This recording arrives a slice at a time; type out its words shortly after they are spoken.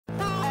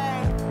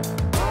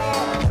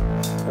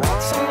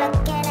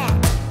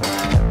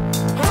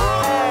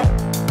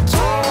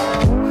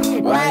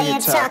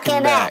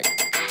Welcome back.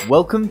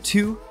 Welcome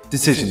to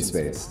Decision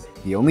Space,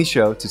 the only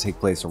show to take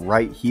place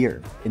right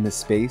here in the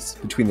space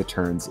between the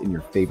turns in your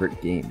favorite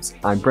games.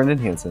 I'm Brendan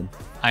Hansen.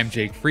 I'm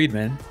Jake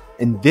Friedman.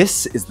 And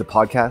this is the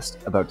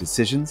podcast about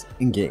decisions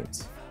in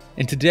games.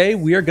 And today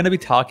we are going to be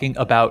talking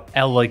about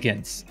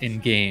elegance in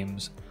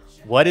games.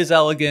 What is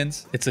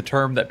elegance? It's a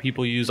term that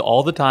people use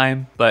all the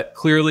time, but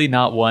clearly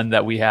not one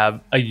that we have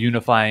a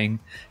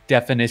unifying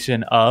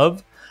definition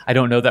of. I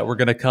don't know that we're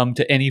going to come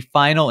to any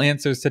final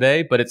answers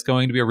today, but it's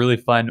going to be a really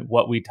fun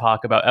What We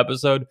Talk About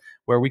episode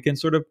where we can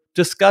sort of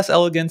discuss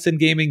elegance in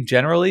gaming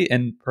generally,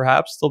 and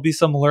perhaps there'll be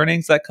some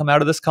learnings that come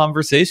out of this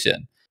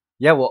conversation.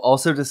 Yeah, we'll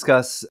also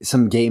discuss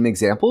some game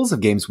examples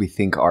of games we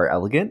think are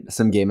elegant,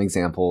 some game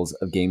examples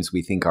of games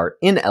we think are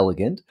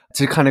inelegant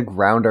to kind of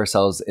ground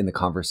ourselves in the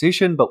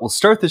conversation, but we'll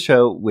start the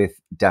show with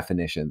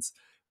definitions.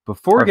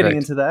 Before getting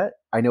into that,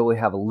 I know we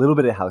have a little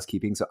bit of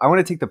housekeeping, so I want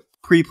to take the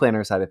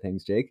pre-planner side of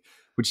things, Jake,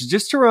 which is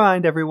just to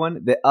remind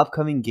everyone that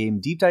upcoming game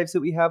deep dives that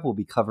we have will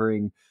be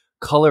covering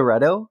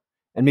Coloretto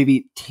and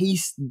maybe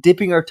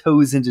dipping our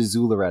toes into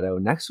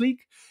Zularetto next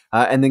week.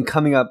 And then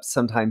coming up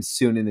sometime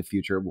soon in the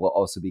future, we'll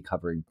also be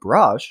covering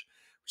Brush,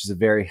 which is a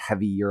very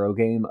heavy Euro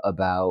game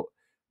about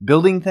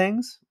building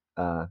things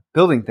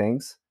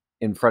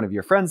in front of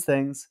your friends'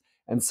 things,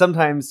 and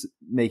sometimes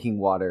making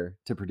water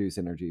to produce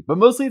energy. But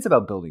mostly it's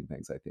about building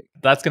things, I think.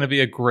 That's going to be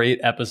a great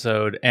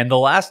episode. And the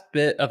last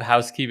bit of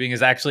housekeeping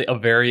is actually a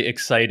very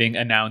exciting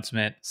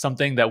announcement,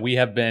 something that we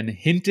have been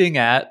hinting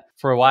at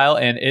for a while,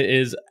 and it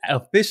is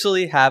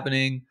officially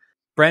happening.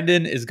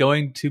 Brendan is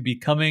going to be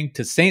coming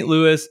to St.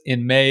 Louis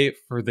in May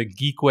for the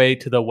Geekway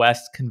to the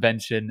West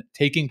convention,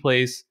 taking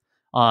place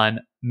on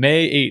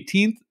May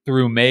 18th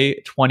through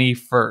May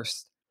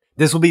 21st.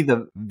 This will be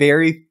the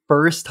very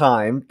first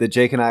time that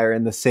Jake and I are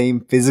in the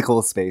same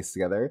physical space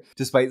together,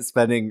 despite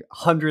spending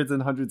hundreds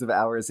and hundreds of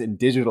hours in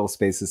digital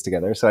spaces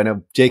together. So I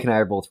know Jake and I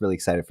are both really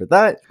excited for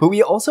that. But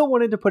we also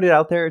wanted to put it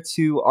out there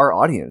to our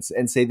audience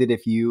and say that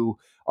if you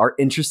are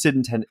interested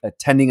in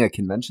attending a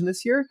convention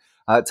this year,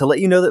 to let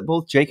you know that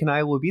both Jake and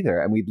I will be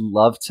there. And we'd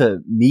love to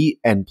meet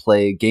and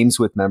play games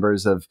with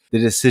members of the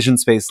Decision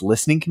Space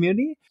listening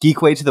community.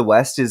 Geekway to the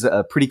West is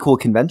a pretty cool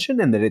convention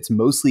in that it's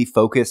mostly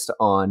focused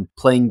on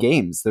playing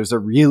games. There's a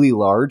really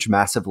large,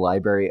 massive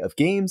library of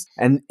games,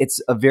 and it's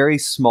a very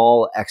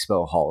small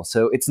expo hall.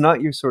 So it's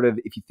not your sort of,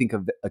 if you think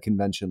of a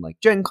convention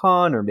like Gen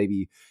Con or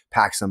maybe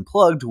PAX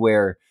Unplugged,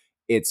 where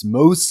it's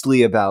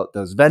mostly about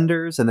those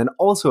vendors and then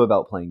also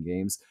about playing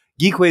games.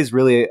 Geekway is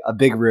really a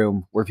big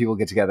room where people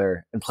get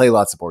together and play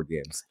lots of board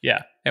games.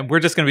 Yeah, and we're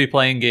just going to be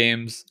playing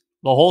games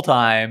the whole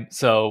time,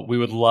 so we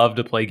would love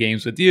to play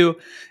games with you.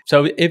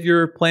 So if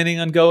you're planning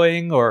on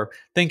going or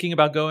thinking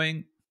about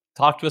going,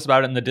 talk to us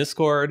about it in the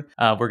Discord.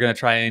 We're going to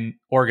try and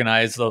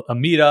organize a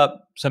meetup,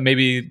 so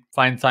maybe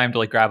find time to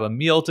like grab a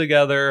meal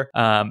together,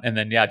 and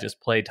then just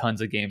play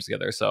tons of games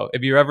together. So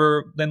if you've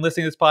ever been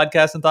listening to this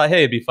podcast and thought,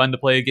 hey, it'd be fun to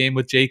play a game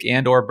with Jake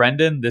and or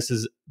Brendan, this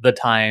is the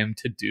time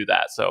to do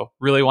that. So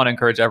really want to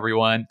encourage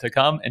everyone to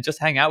come and just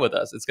hang out with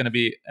us. It's going to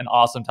be an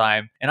awesome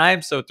time. And I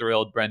am so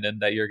thrilled, Brendan,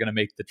 that you're going to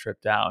make the trip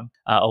down.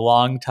 A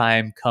long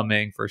time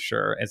coming for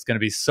sure. It's going to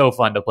be so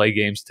fun to play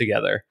games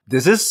together.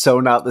 This is so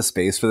not the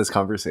space for this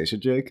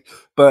conversation, Jake,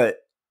 but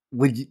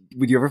would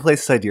you ever play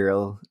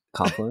Sidereal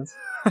Confluence?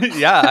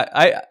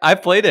 Yeah, I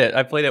played it.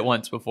 I played it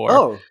once before.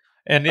 Oh,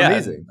 and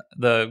amazing.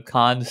 The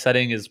con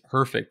setting is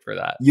perfect for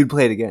that. You'd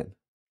play it again?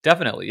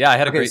 Definitely. Yeah, I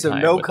had a great time. So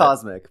no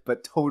Cosmic,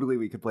 but totally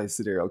we could play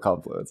Sidereal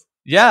Confluence.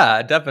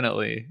 Yeah,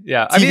 definitely.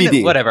 Yeah. TBD. I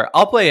mean, whatever.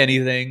 I'll play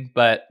anything,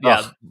 but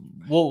yeah,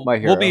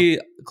 we'll be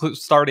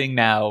starting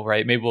now,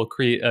 right? Maybe we'll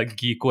create a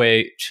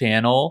Geekway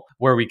channel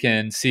where we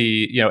can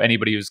see,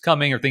 anybody who's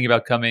coming or thinking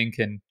about coming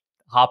can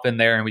hop in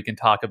there and we can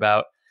talk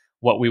about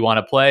what we want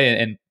to play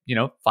and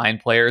find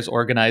players,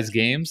 organize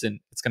games,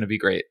 and it's going to be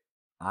great.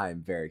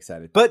 I'm very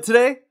excited. But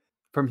today,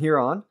 from here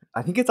on,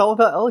 I think it's all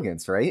about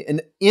elegance, right?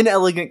 An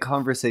inelegant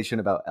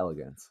conversation about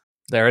elegance.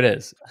 There it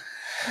is.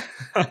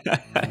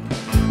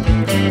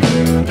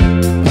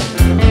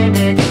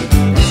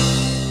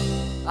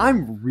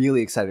 I'm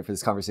really excited for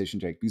this conversation,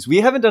 Jake, because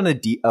we haven't done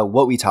a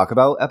What We Talk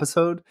About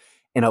episode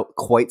in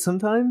quite some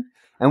time.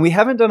 And we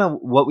haven't done a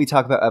What We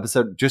Talk About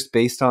episode just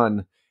based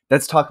on,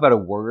 let's talk about a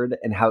word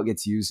and how it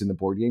gets used in the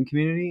board game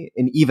community,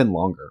 and even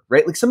longer,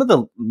 right? Like some of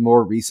the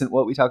more recent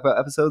What We Talk About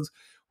episodes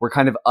were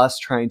kind of us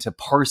trying to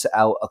parse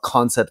out a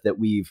concept that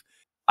we've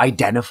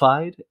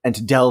identified and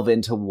to delve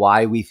into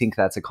why we think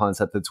that's a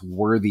concept that's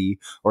worthy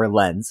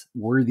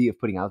of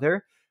putting out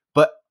there.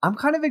 But I'm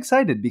kind of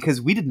excited because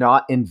we did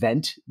not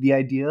invent the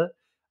idea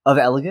of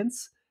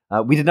elegance.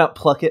 We did not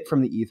pluck it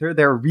from the ether.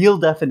 There are real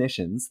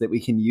definitions that we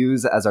can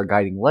use as our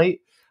guiding light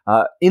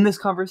in this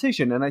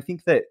conversation. And I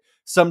think that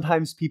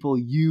sometimes people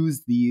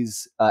use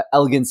these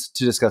elegance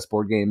to discuss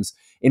board games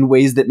in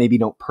ways that maybe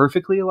don't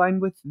perfectly align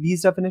with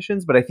these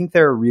definitions, but I think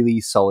they're a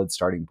really solid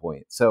starting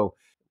point. So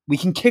we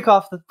can kick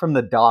off from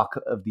the dock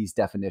of these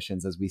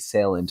definitions as we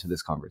sail into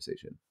this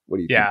conversation. What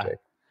do you think, Jake?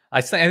 I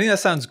think that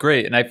sounds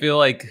great, and I feel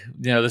like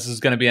this is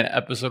going to be an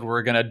episode where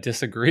we're going to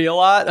disagree a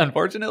lot,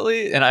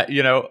 unfortunately. And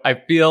I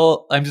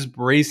feel I'm just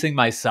bracing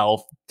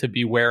myself to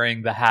be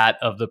wearing the hat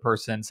of the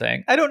person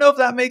saying, "I don't know if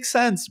that makes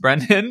sense."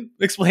 Brendan,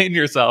 explain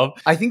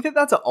yourself. I think that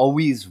that's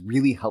always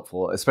really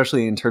helpful,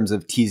 especially in terms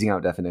of teasing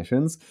out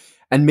definitions.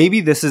 And maybe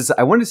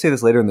I wanted to say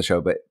this later in the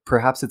show, but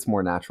perhaps it's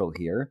more natural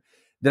here,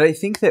 that I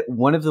think that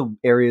one of the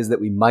areas that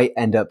we might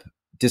end up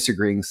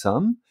disagreeing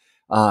some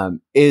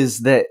is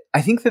that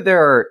I think that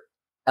there are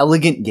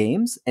elegant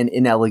games and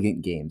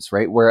inelegant games,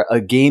 right? Where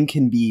a game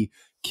can be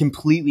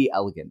completely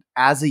elegant.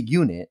 As a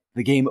unit,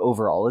 the game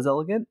overall is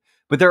elegant,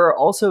 but there are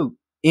also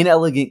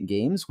inelegant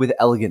games with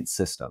elegant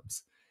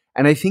systems.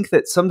 And I think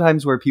that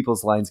sometimes where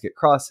people's lines get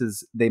crossed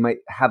is they might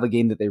have a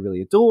game that they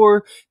really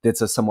adore,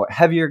 that's a somewhat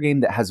heavier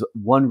game that has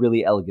one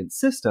really elegant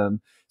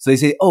system. So they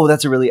say, oh,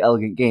 that's a really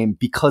elegant game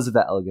because of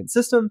that elegant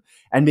system.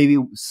 And maybe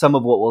some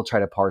of what we'll try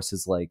to parse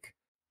is like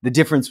the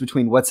difference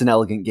between what's an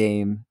elegant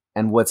game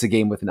and what's a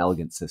game with an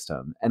elegant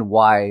system, and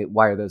why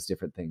are those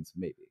different things?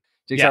 Maybe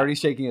Jake's already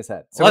shaking his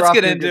head. So let's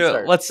get into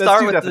it. Let's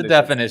start with the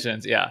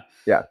definitions. Yeah.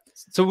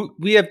 So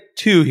we have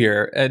two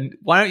here, and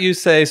why don't you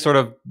say sort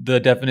of the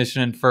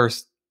definition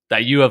first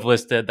that you have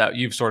listed that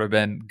you've sort of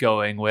been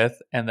going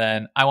with, and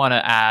then I want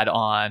to add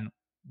on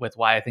with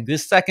why I think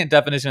this second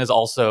definition is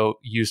also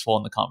useful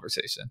in the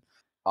conversation.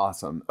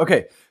 Awesome.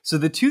 Okay, so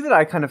the two that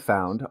I kind of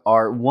found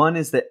are, one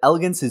is that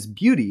elegance is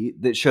beauty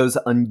that shows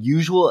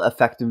unusual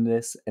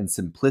effectiveness and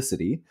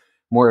simplicity,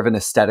 more of an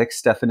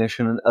aesthetics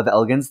definition of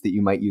elegance that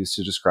you might use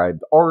to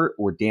describe art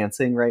or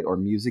dancing, right, or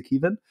music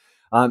even.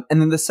 And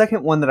then the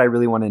second one that I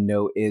really want to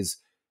note is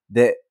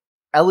that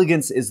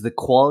elegance is the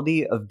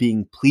quality of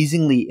being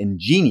pleasingly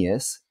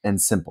ingenious and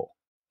simple.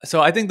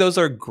 So I think those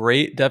are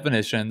great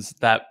definitions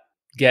that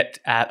get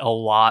at a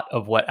lot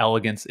of what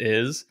elegance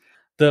is.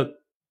 The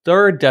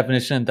third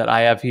definition that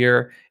I have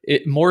here,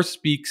 it more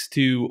speaks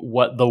to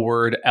what the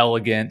word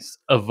elegance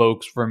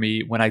evokes for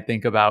me when I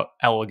think about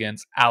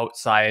elegance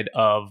outside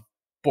of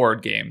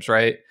board games,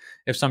 right?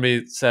 If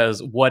somebody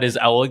says, what is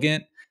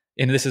elegant?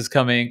 And this is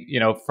coming,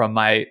 from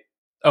my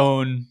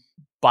own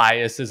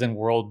biases and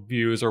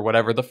worldviews or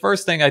whatever, the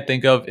first thing I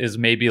think of is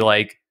maybe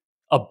like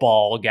a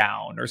ball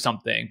gown or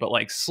something, but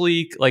like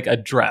sleek, like a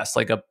dress,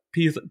 like a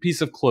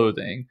piece of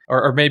clothing,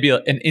 or maybe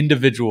an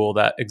individual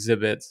that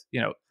exhibits,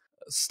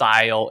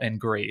 style and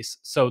grace.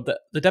 So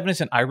the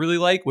definition I really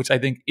like, which I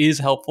think is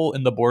helpful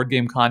in the board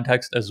game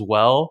context as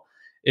well,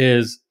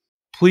 is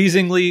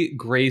pleasingly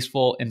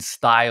graceful and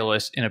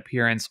stylish in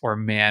appearance or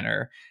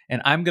manner.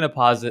 And I'm going to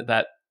posit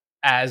that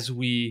as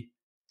we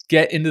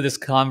get into this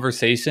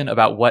conversation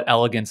about what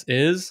elegance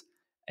is,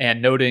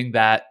 and noting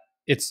that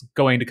it's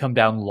going to come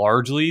down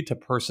largely to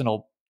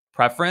personal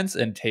preference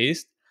and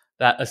taste,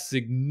 that a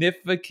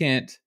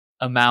significant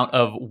amount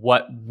of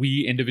what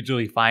we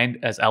individually find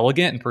as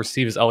elegant and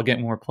perceive as elegant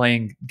when we're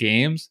playing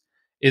games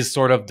is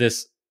sort of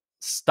this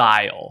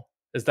style.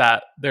 Is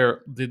that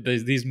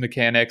these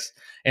mechanics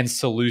and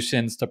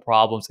solutions to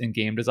problems in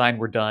game design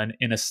were done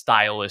in a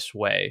stylish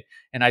way.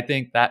 And I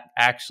think that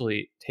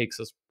actually takes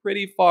us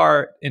pretty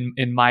far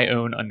in my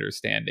own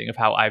understanding of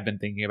how I've been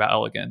thinking about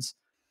elegance.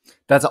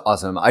 That's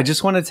awesome. I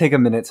just want to take a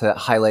minute to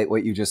highlight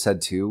what you just said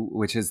too,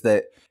 which is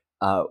that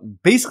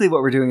basically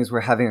what we're doing is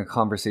we're having a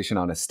conversation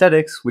on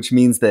aesthetics, which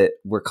means that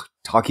we're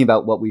talking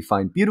about what we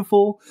find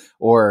beautiful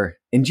or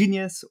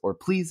ingenious or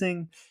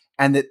pleasing,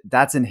 and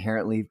that's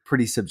inherently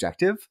pretty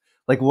subjective.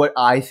 Like what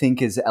I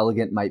think is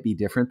elegant might be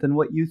different than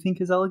what you think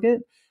is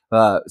elegant.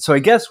 So I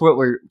guess what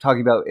we're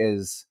talking about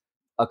is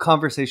a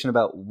conversation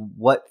about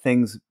what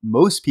things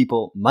most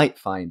people might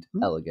find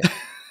elegant.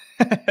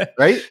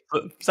 Right?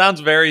 Sounds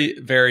very,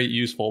 very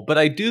useful. But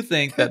I do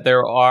think that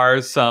there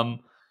are some,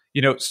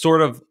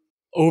 sort of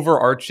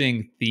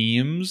overarching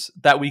themes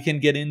that we can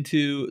get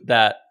into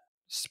that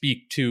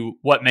speak to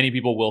what many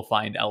people will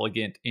find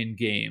elegant in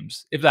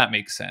games, if that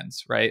makes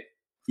sense, right?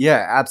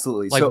 Yeah,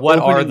 absolutely. Like, so what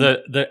are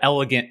the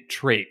elegant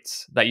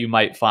traits that you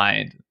might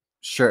find?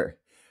 Sure.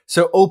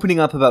 So opening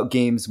up about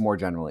games more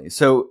generally.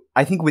 So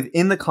I think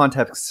within the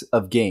context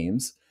of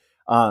games,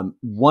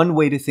 one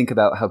way to think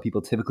about how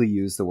people typically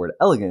use the word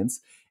elegance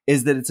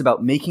is that it's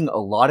about making a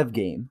lot of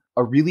game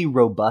a really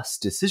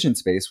robust decision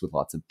space with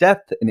lots of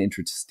depth and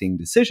interesting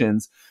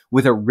decisions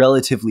with a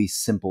relatively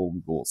simple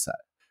rule set,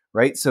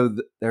 right? So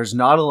there's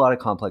not a lot of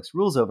complex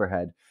rules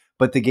overhead,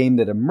 but the game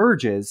that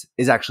emerges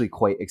is actually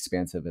quite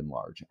expansive and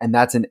large. And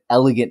that's an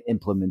elegant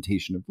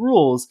implementation of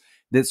rules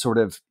that sort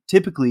of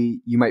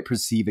typically you might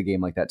perceive a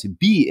game like that to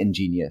be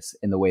ingenious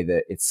in the way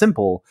that it's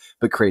simple,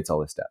 but creates all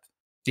this depth.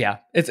 Yeah.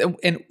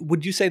 And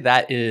would you say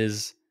that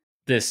is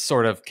this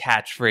sort of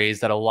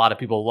catchphrase that a lot of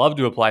people love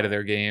to apply to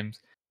their games?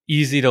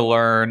 Easy to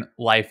learn,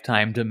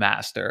 lifetime to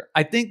master.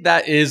 I think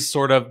that is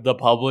sort of the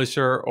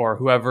publisher or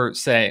whoever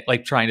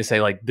trying to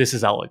say this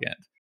is elegant.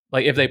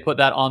 Like if they put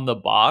that on the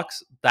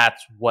box,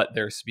 that's what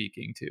they're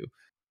speaking to.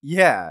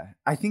 Yeah,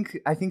 I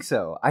think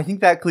so. I think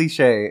that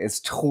cliche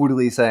is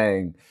totally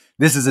saying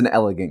this is an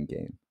elegant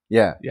game.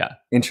 Yeah.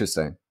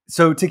 Interesting.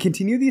 So to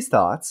continue these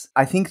thoughts,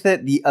 I think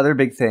that the other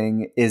big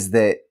thing is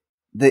that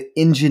the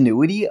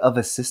ingenuity of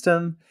a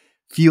system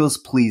feels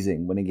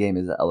pleasing when a game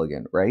is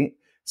elegant, right?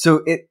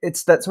 So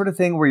it's that sort of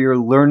thing where you're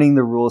learning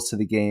the rules to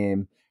the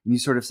game and you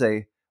sort of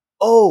say,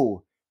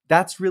 oh,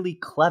 that's really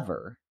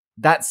clever.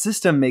 That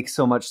system makes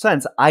so much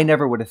sense. I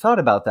never would have thought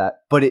about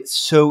that, but it's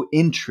so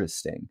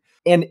interesting.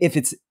 And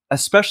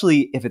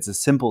especially if it's a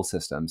simple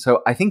system.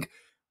 So I think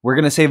we're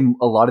going to save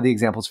a lot of the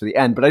examples for the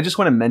end, but I just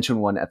want to mention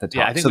one at the top.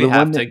 Yeah, I think so we the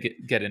have one to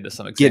get into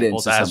some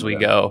examples as we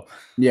go.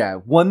 Yeah,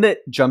 one that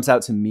jumps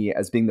out to me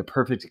as being the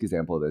perfect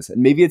example of this,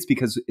 and maybe it's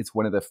because it's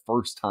one of the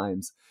first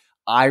times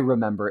I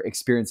remember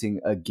experiencing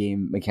a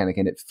game mechanic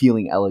and it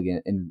feeling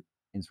elegant in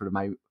sort of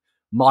my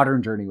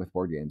modern journey with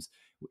board games,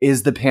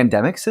 is the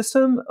pandemic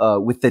system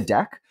with the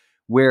deck,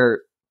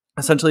 where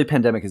essentially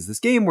Pandemic is this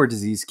game where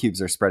disease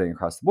cubes are spreading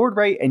across the board,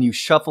 right? And you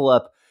shuffle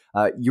up,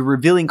 you're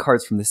revealing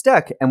cards from this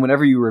deck, and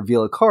whenever you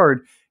reveal a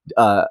card,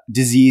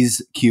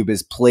 disease cube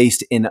is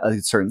placed in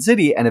a certain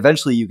city, and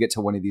eventually you get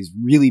to one of these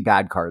really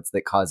bad cards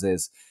that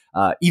causes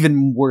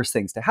even worse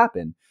things to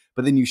happen.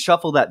 But then you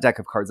shuffle that deck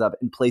of cards up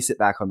and place it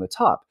back on the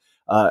top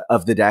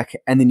of the deck,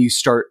 and then you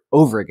start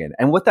over again.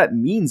 And what that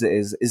means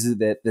is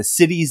that the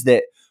cities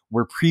that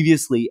were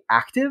previously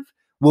active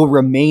will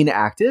remain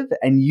active,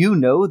 and you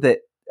know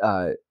that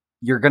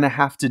you're going to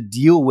have to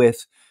deal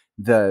with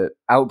the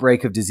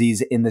outbreak of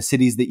disease in the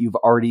cities that you've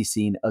already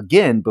seen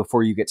again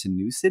before you get to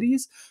new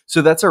cities.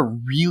 So that's a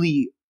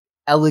really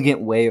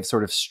elegant way of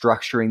sort of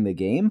structuring the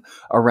game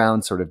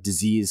around sort of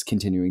disease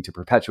continuing to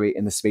perpetuate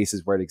in the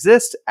spaces where it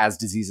exists as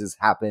diseases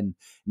happen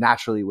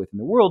naturally within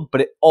the world.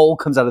 But it all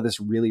comes out of this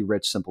really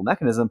rich, simple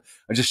mechanism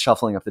of just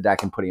shuffling up the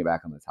deck and putting it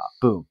back on the top.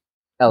 Boom.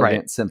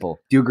 Elegant, right. Simple.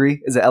 Do you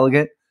agree? Is it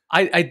elegant?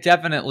 I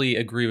definitely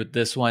agree with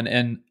this one.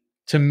 And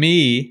to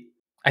me,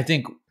 I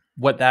think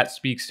what that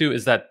speaks to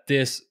is that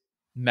this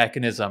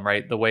mechanism,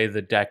 right, the way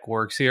the deck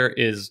works here,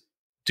 is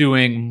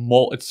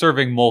it's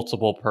serving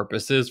multiple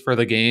purposes for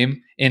the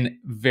game in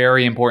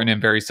very important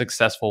and very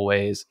successful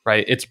ways,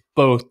 right? It's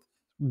both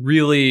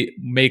really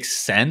makes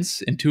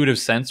sense, intuitive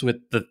sense with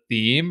the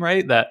theme,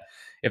 right? That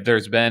if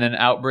there's been an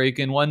outbreak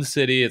in one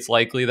city, it's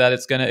likely that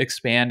it's going to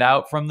expand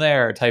out from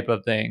there, type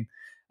of thing.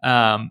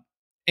 And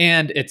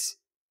it's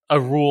a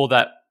rule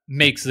that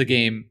makes the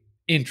game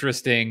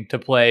interesting to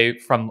play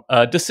from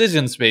a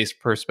decision space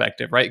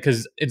perspective, right?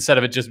 Because instead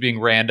of it just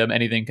being random,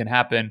 anything can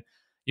happen.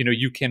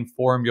 You can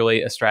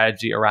formulate a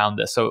strategy around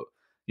this. So,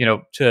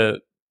 to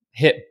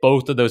hit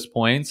both of those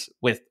points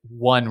with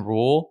one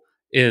rule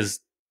is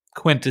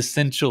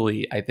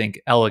quintessentially, I think,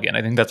 elegant.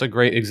 I think that's a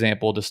great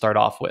example to start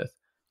off with.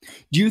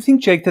 Do you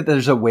think, Jake, that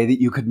there's a way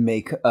that you could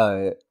make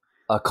a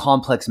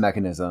complex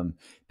mechanism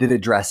that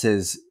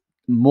addresses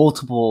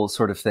multiple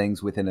sort of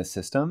things within a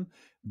system,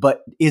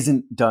 but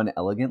isn't done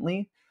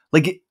elegantly?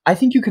 Like, I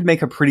think you could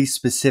make a pretty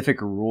specific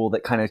rule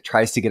that kind of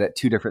tries to get at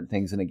two different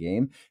things in a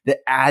game that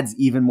adds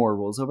even more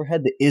rules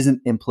overhead that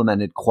isn't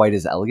implemented quite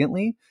as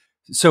elegantly.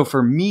 So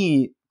for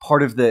me,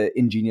 part of the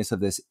ingenious of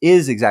this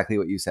is exactly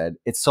what you said.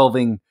 It's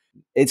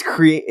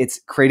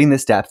creating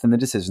this depth in the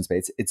decision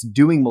space. It's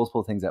doing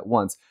multiple things at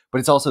once, but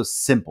it's also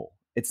simple.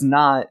 It's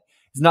not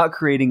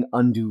creating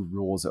undue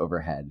rules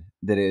overhead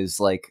that is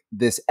like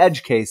this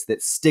edge case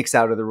that sticks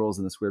out of the rules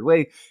in this weird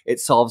way. It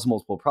solves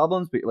multiple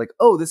problems, but you're like,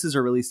 oh, this is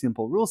a really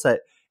simple rule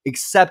set,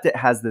 except it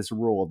has this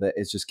rule that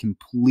is just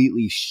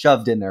completely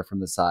shoved in there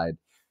from the side,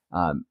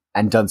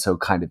 and done so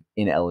kind of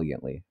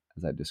inelegantly,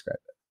 as I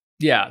described it.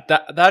 Yeah,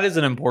 that is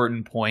an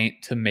important point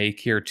to make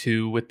here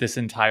too with this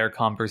entire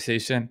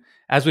conversation.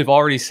 As we've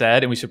already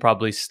said, and we should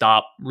probably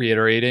stop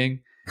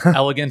reiterating,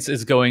 elegance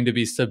is going to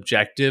be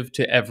subjective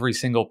to every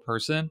single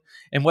person.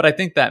 And what I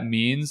think that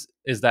means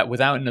is that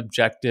without an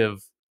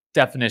objective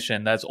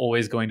definition that's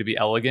always going to be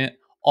elegant,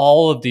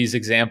 all of these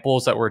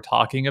examples that we're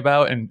talking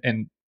about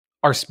and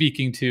are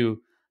speaking to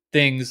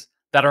things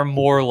that are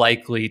more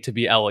likely to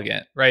be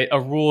elegant, right?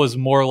 A rule is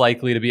more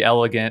likely to be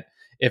elegant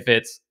if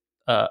it's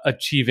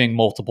achieving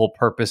multiple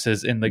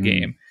purposes in the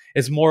game.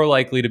 It's more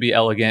likely to be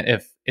elegant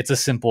if it's a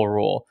simple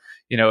rule.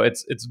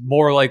 It's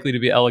more likely to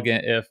be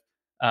elegant if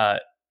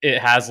it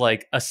has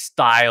like a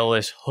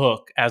stylish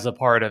hook as a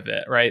part of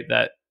it, right?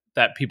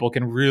 That people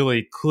can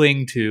really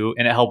cling to,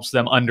 and it helps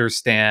them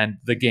understand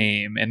the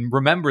game and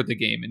remember the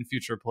game in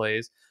future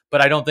plays.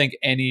 But I don't think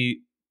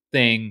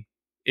anything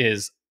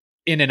is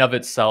in and of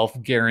itself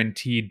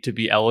guaranteed to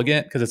be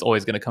elegant, because it's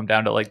always going to come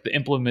down to like the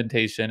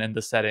implementation and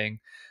the setting,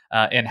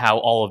 and how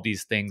all of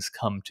these things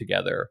come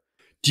together.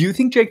 Do you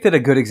think, Jake, that a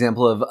good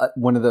example of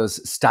one of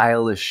those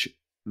stylish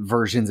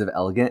versions of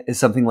elegant is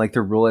something like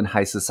the rule in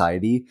high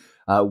society,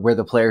 where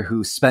the player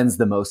who spends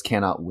the most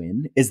cannot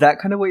win? Is that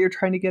kind of what you're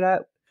trying to get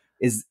at?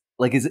 Is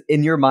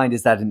in your mind,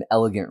 is that an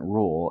elegant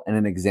rule and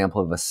an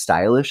example of a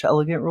stylish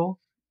elegant rule?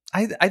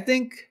 I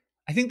think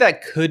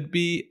that could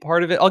be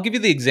part of it. I'll give you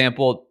the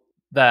example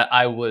that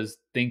I was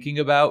thinking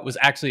about was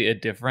actually a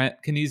different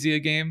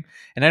Kinesia game,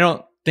 and I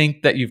don't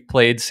think that you've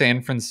played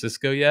San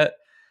Francisco yet.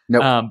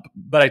 Nope.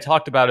 But I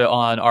talked about it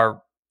on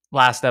our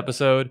last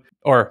episode,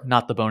 or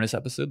not the bonus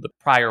episode, the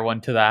prior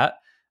one to that.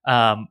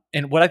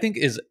 And what I think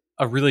is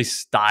a really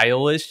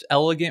stylish,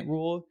 elegant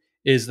rule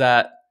is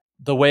that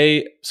the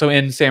way, so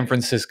in San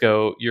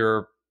Francisco,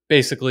 you're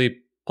basically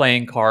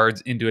playing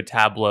cards into a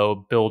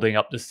tableau, building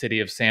up the city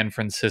of San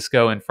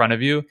Francisco in front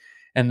of you.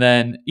 And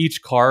then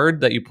each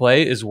card that you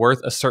play is worth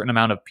a certain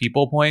amount of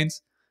people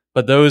points,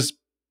 but those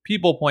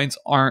people points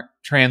aren't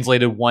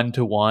translated one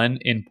to one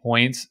in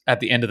points at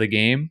the end of the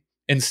game.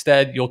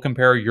 Instead, you'll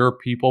compare your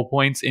people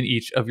points in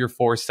each of your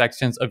 4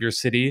 sections of your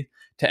city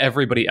to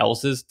everybody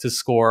else's to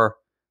score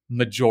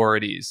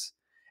majorities.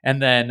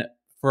 And then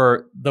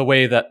for the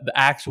way that the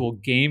actual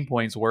game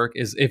points work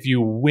is if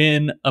you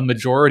win a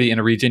majority in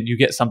a region, you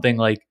get something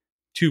like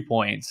 2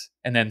 points,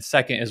 and then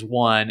second is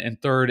 1,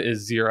 and third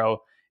is 0,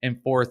 and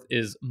fourth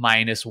is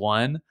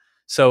 -1.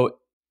 So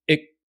it,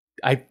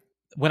 I,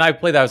 when I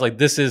played that, I was like,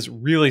 this is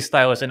really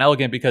stylish and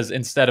elegant, because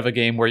instead of a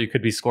game where you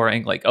could be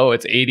scoring like, oh,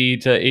 it's 80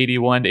 to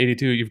 81 to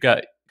 82, you've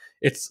got,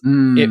 it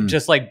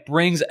just like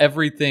brings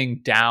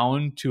everything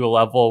down to a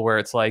level where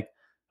it's like,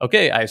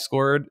 okay, I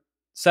scored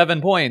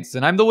 7 points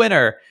and I'm the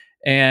winner.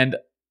 And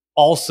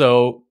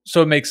also,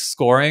 so it makes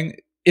scoring,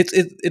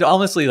 it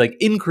honestly like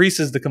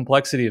increases the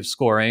complexity of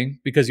scoring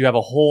because you have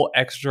a whole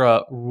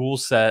extra rule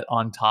set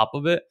on top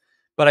of it.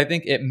 But I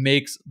think it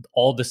makes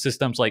all the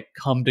systems like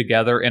come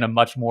together in a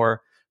much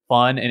more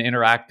fun and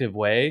interactive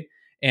way.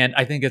 And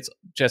I think it's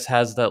just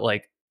has that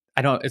like,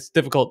 I don't, it's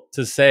difficult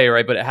to say,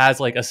 right? But it has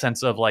like a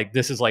sense of like,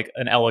 this is like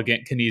an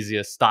elegant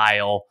kinesia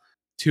style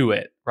to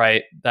it,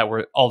 right? That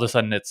we're all of a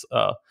sudden it's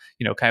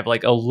kind of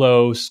like a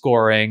low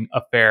scoring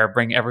affair,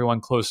 bring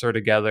everyone closer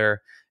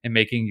together and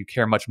making you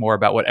care much more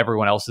about what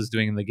everyone else is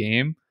doing in the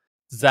game.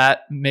 Does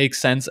that make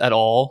sense at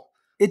all?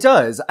 It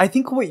does. I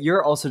think what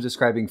you're also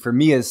describing for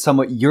me is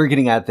somewhat you're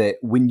getting at that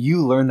when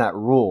you learn that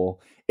rule,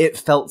 it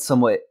felt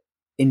somewhat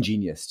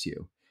ingenious to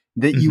you.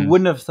 That you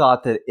wouldn't have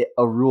thought that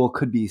a rule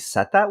could be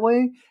set that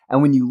way.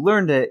 And when you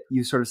learned it,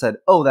 you sort of said,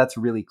 oh, that's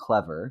really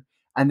clever.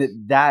 And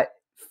that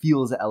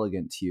feels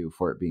elegant to you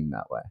for it being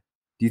that way.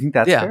 Do you think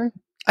that's fair?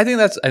 I think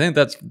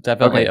that's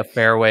definitely a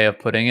fair way of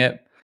putting it.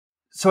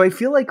 So I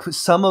feel like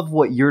some of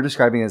what you're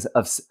describing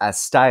as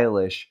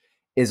stylish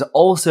is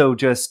also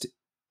just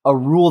a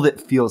rule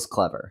that feels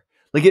clever.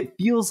 Like it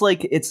feels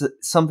like it's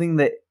something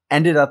that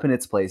ended up in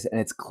its place,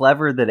 and it's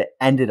clever that it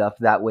ended up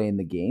that way in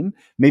the game.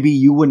 Maybe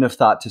you wouldn't have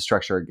thought to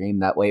structure a game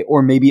that way,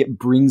 or maybe it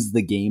brings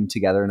the game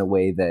together in a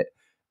way that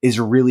is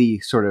really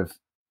sort of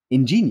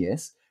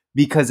ingenious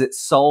because it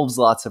solves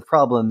lots of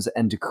problems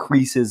and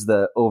decreases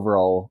the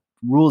overall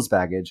rules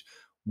baggage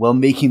while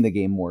making the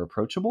game more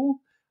approachable.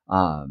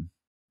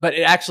 But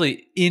it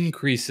actually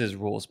increases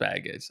rules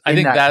baggage. I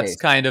think that's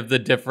kind of the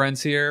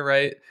difference here,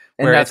 right?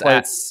 And that's why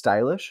it's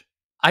stylish?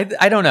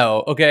 I don't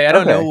know. Okay, I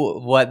don't know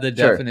what the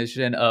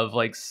definition of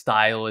like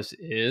stylish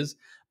is,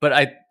 but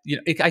I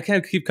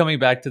kind of keep coming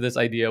back to this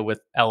idea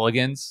with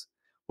elegance,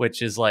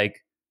 which is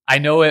like I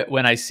know it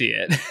when I see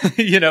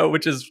it,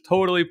 which is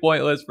totally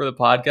pointless for the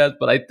podcast,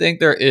 but I think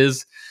there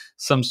is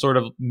some sort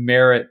of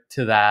merit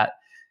to that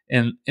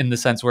in the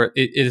sense where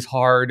it is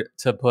hard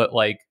to put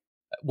like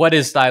what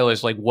is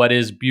stylish, like what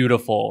is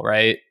beautiful,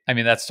 right? I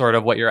mean, that's sort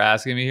of what you're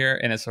asking me here,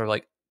 and it's sort of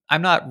like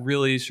I'm not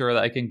really sure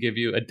that I can give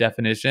you a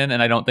definition,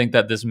 and I don't think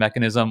that this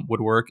mechanism would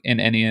work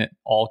in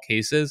all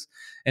cases.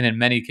 And in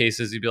many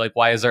cases, you'd be like,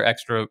 why is there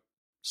extra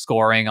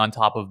scoring on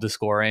top of the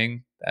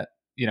scoring? That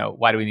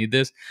why do we need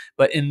this?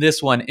 But in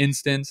this one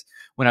instance,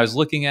 when I was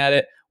looking at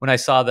it, when I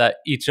saw that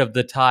each of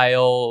the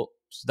tiles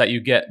that you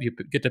get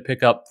to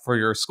pick up for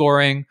your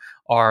scoring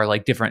are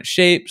like different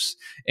shapes,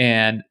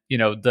 and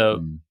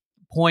the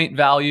point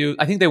value,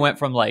 I think they went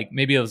from like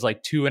maybe it was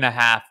like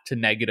 2.5 to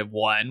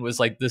 -1 was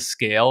like the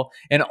scale,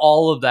 and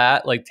all of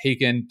that like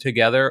taken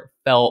together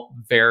felt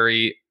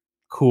very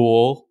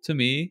cool to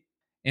me,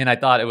 and I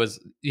thought it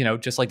was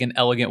just like an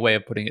elegant way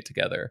of putting it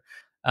together,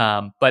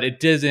 but it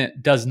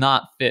does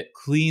not fit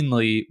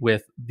cleanly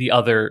with the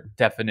other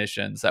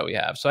definitions that we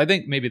have. So I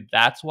think maybe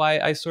that's why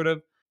I sort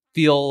of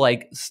feel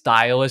like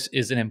stylish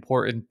is an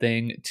important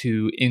thing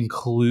to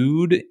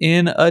include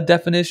in a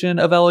definition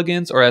of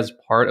elegance or as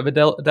part of a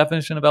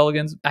definition of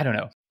elegance. I don't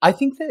know. I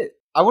think that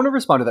I want to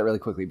respond to that really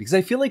quickly because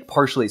I feel like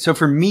partially, so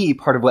for me,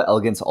 part of what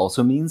elegance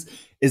also means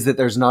is that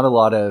there's not a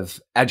lot of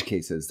edge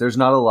cases. There's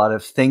not a lot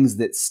of things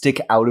that stick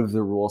out of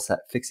the rule set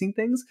fixing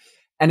things.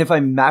 And if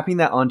I'm mapping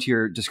that onto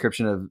your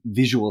description of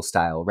visual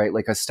style, right,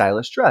 like a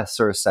stylish dress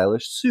or a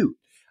stylish suit,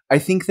 I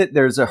think that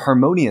there's a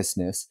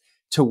harmoniousness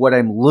to what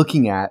I'm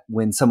looking at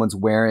when someone's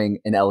wearing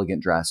an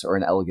elegant dress or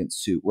an elegant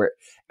suit, where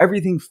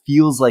everything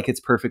feels like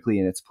it's perfectly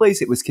in its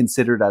place. It was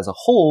considered as a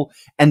whole,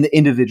 and the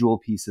individual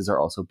pieces are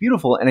also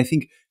beautiful. And I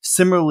think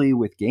similarly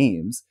with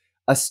games,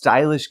 a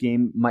stylish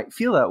game might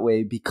feel that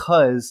way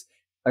because,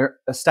 or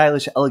a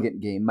stylish, elegant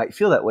game might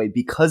feel that way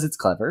because it's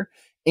clever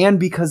and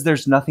because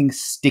there's nothing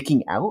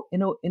sticking out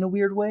in a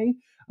weird way.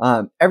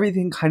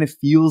 Everything kind of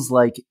feels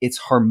like it's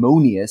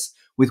harmonious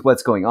with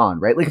what's going on,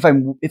 right? Like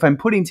if I'm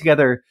putting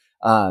together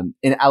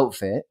an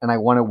outfit and I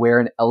want to wear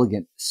an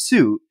elegant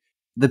suit,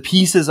 the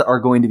pieces are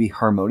going to be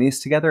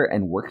harmonious together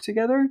and work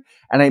together.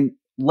 And I'm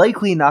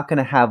likely not going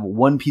to have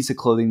one piece of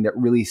clothing that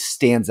really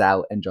stands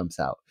out and jumps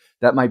out.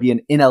 That might be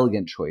an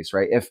inelegant choice,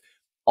 right?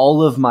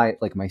 all of my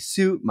like my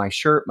suit, my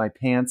shirt, my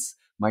pants,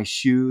 my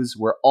shoes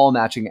were all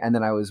matching, and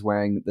then I was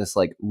wearing this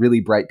like really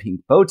bright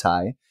pink bow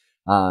tie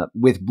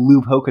with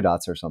blue polka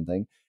dots or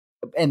something,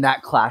 and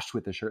that clashed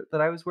with the shirt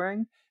that I was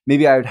wearing,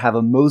 maybe I would have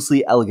a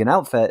mostly elegant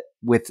outfit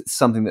with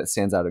something that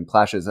stands out and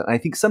clashes. And I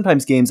think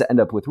sometimes games end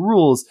up with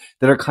rules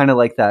that are kind of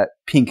like that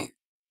pink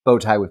bow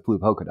tie with blue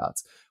polka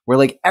dots, where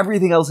like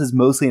everything else is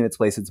mostly in its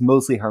place, it's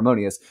mostly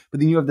harmonious, but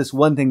then you have this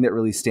one thing that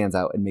really stands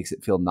out and makes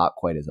it feel not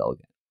quite as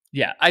elegant.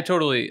 Yeah, I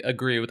totally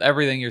agree with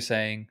everything you're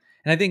saying.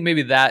 And I think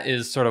maybe that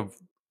is sort of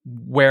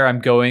where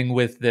I'm going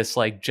with this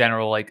like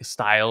general like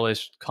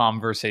stylish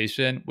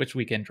conversation, which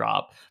we can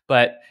drop.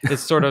 But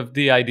it's sort of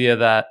the idea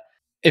that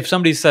if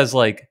somebody says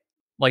like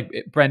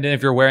Brendan,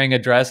 if you're wearing a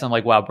dress, I'm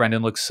like, wow,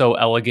 Brendan looks so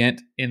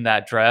elegant in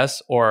that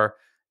dress. Or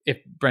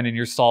if Brendan,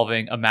 you're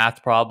solving a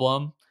math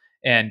problem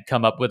and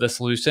come up with a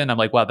solution, I'm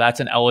like, wow, that's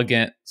an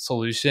elegant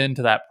solution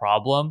to that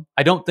problem.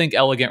 I don't think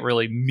elegant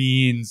really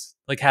means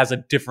like has a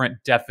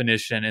different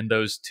definition in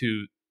those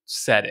two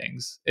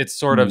settings. It's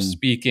sort of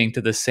speaking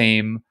to the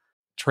same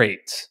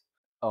traits.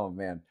 Oh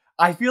man.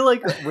 I feel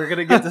like we're going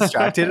to get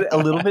distracted a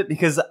little bit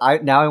because I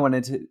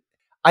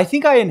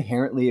think I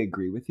inherently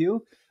agree with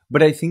you,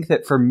 but I think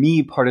that for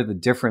me, part of the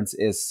difference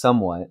is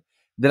somewhat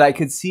that I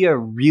could see a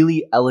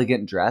really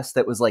elegant dress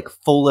that was like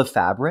full of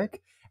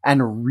fabric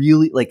and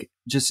really like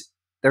just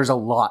there's a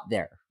lot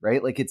there,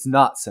 right? Like it's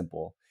not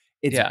simple.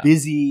 It's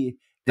busy.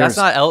 That's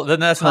not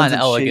an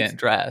elegant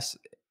dress.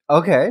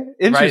 Okay,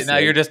 interesting. Right now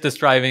you're just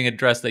describing a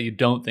dress that you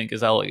don't think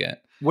is elegant.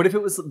 What if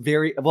it was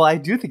I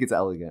do think it's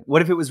elegant.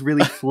 What if it was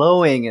really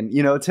flowing and,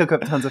 it took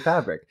up tons of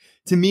fabric?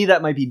 To me,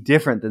 that might be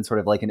different than sort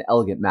of like an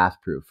elegant math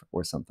proof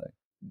or something.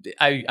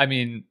 I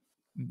mean,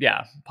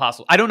 yeah,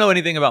 possible. I don't know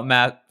anything about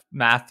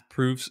math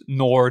proofs,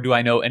 nor do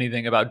I know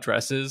anything about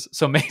dresses.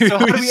 So maybe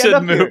we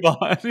should move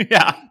on.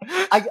 Yeah.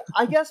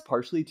 I guess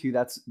partially too,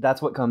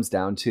 that's what comes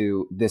down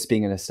to this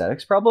being an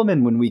aesthetics problem.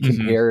 And when we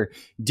compare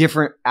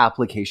different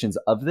applications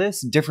of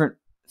this, different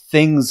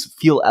things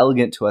feel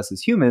elegant to us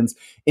as humans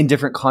in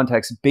different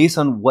contexts based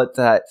on what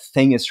that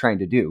thing is trying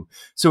to do.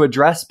 So a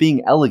dress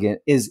being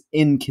elegant is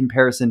in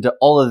comparison to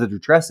all of the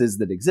dresses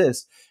that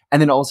exist, and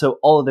then also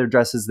all of their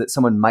dresses that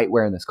someone might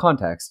wear in this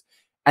context.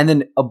 And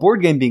then a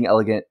board game being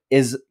elegant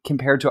is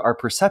compared to our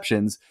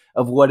perceptions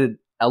of what an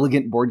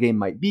elegant board game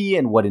might be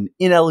and what an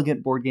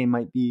inelegant board game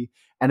might be.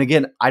 And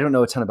again, I don't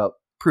know a ton about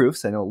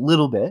proofs. I know a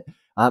little bit,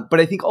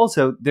 but I think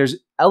also there's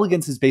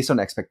elegance is based on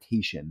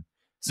expectation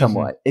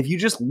somewhat. If you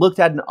just looked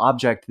at an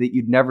object that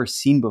you'd never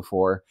seen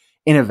before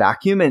in a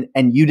vacuum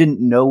and you didn't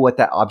know what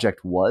that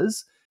object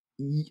was,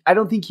 I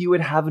don't think you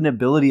would have an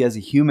ability as a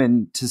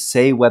human to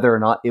say whether or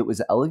not it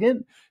was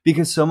elegant,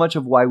 because so much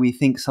of why we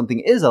think something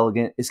is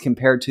elegant is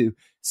compared to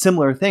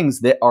similar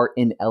things that are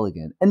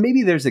inelegant. And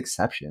maybe there's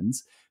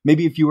exceptions.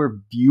 Maybe if you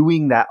were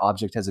viewing that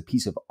object as a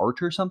piece of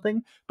art or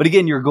something, but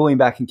again, you're going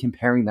back and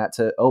comparing that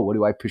to, what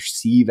do I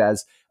perceive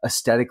as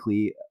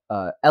aesthetically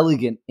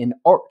elegant in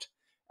art?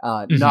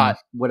 Not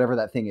whatever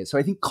that thing is. So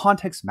I think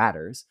context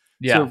matters.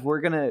 Yeah. So if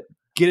we're going to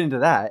get into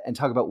that and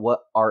talk about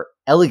what are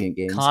elegant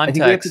games,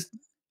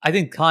 I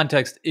think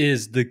context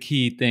is the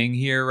key thing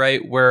here,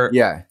 right? Where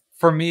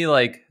for me,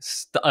 like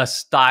a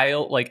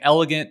style, like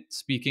elegant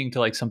speaking to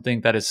like something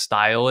that is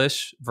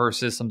stylish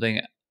versus something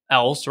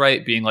else,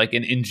 right? Being like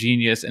an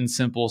ingenious and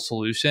simple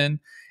solution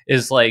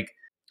is like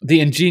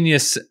the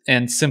ingenious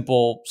and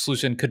simple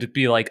solution could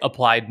be like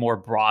applied more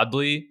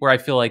broadly, where I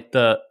feel like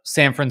the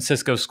San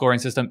Francisco scoring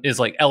system is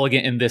like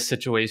elegant in this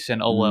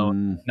situation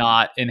alone,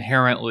 not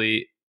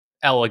inherently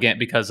elegant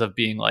because of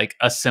being like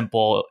a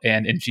simple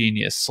and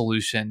ingenious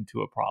solution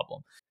to a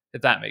problem,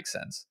 if that makes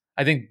sense.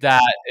 I think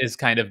that is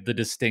kind of the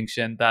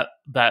distinction that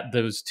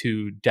those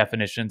two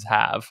definitions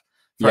have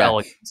for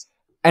elegance.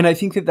 And I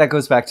think that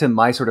goes back to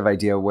my sort of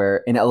idea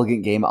where an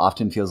elegant game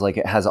often feels like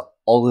it has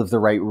all of the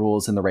right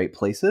rules in the right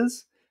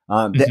places.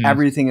 That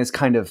everything is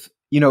kind of,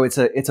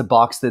 it's a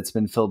box that's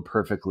been filled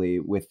perfectly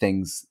with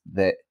things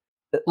that,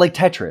 like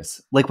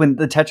Tetris, like when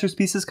the Tetris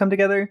pieces come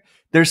together,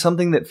 there's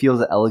something that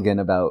feels elegant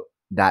about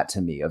that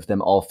to me, of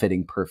them all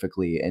fitting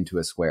perfectly into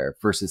a square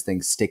versus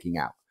things sticking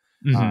out.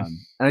 And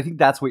I think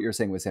that's what you're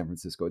saying with San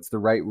Francisco. It's the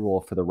right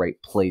rule for the right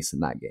place in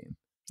that game.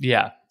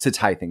 Yeah. To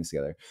tie things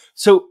together.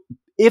 So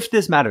if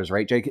this matters,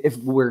 right, Jake, if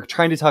we're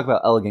trying to talk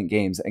about elegant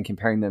games and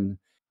comparing them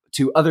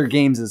to other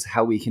games as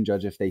how we can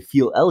judge if they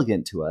feel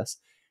elegant to us,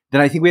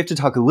 then I think we have to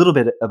talk a little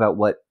bit about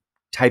what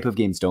type of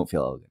games don't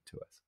feel elegant to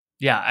us.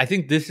 Yeah, I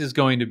think this is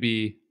going to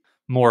be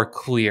more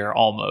clear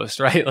almost,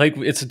 right? Like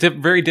it's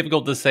very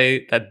difficult to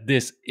say that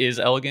this is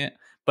elegant,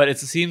 but it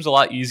seems a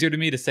lot easier to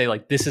me to say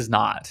like this is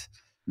not.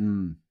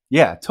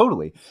 Yeah,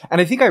 totally.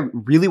 And I think I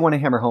really want to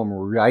hammer home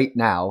right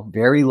now,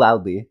 very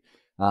loudly,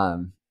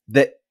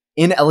 that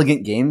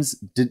inelegant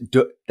games,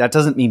 that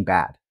doesn't mean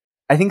bad.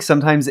 I think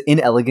sometimes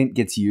inelegant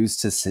gets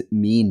used to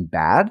mean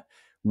bad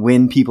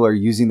when people are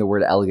using the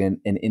word elegant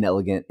and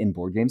inelegant in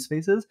board game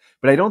spaces,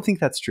 but I don't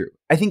think that's true.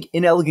 I think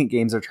inelegant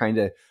games are trying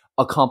to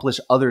accomplish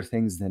other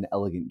things than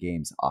elegant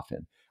games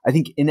often. I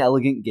think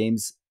inelegant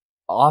games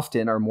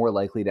often are more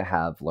likely to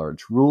have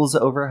large rules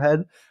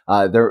overhead.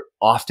 They're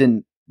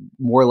often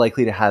more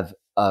likely to have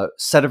a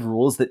set of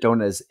rules that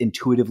don't as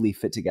intuitively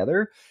fit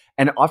together.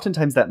 And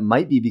oftentimes that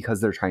might be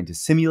because they're trying to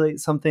simulate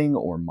something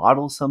or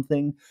model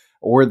something,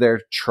 or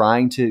they're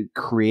trying to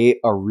create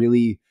a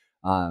really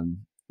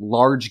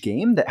large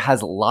game that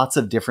has lots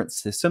of different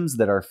systems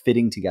that are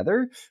fitting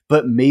together.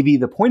 But maybe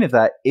the point of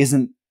that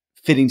isn't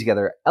fitting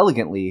together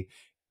elegantly.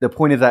 The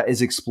point of that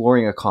is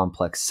exploring a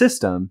complex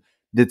system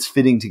that's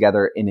fitting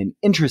together in an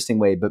interesting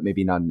way, but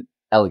maybe not an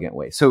elegant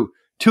way. So,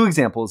 two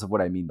examples of what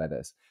I mean by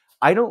this.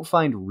 I don't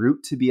find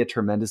Root to be a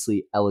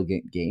tremendously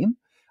elegant game.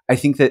 I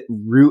think that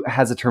Root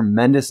has a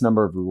tremendous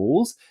number of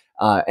rules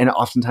and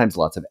oftentimes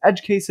lots of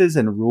edge cases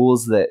and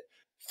rules that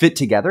fit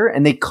together,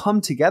 and they come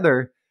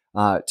together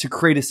to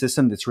create a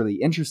system that's really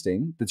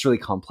interesting, that's really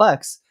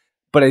complex,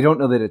 but I don't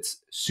know that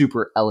it's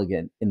super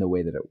elegant in the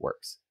way that it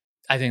works.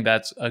 I think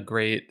that's a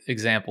great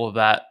example of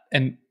that.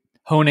 And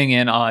honing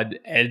in on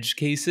edge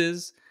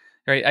cases,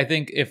 right? I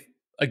think if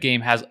a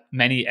game has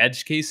many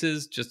edge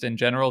cases, just in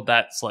general,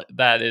 that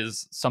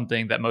is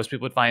something that most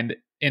people would find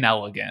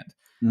inelegant.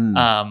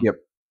 Yep.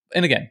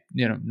 And again,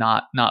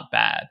 not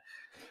bad.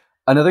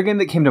 Another game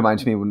that came to mind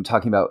to me when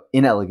talking about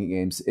inelegant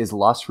games is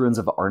Lost Ruins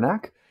of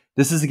Arnak.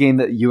 This is a game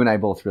that you and I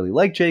both really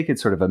like, Jake.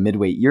 It's sort of a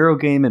midweight Euro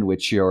game in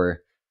which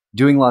you're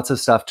doing lots of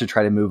stuff to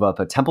try to move up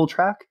a temple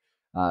track,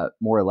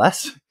 more or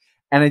less.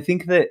 And I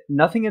think that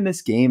nothing in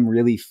this game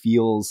really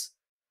feels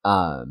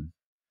out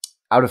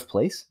of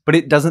place, but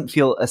it doesn't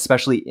feel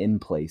especially in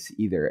place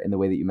either in the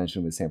way that you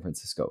mentioned with San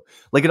Francisco.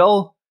 Like, it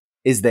all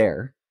is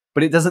there,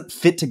 but it doesn't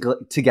fit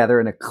together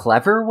in a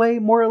clever way,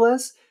 more or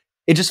less.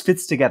 It just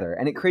fits together,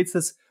 and it creates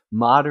this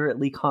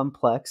moderately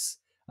complex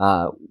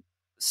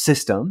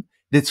system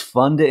that's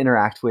fun to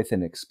interact with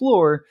and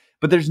explore,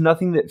 but there's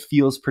nothing that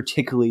feels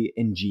particularly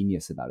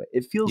ingenious about it.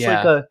 It feels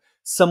like a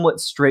somewhat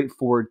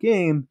straightforward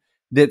game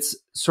that's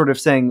sort of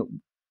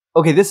saying,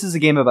 okay, this is a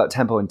game about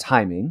tempo and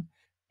timing,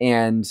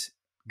 and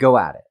go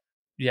at it.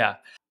 Yeah.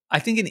 I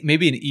think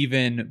maybe an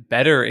even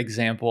better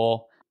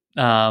example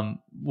was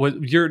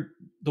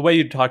the way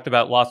you talked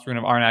about Lost Ruin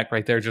of Arnak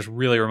right there just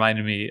really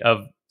reminded me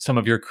of some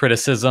of your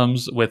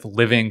criticisms with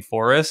Living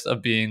Forest,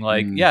 of being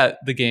like, yeah,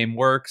 the game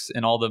works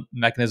and all the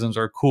mechanisms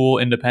are cool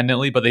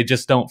independently, but they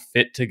just don't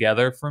fit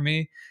together for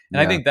me.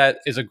 And I think that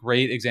is a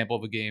great example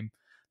of a game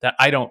that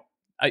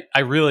I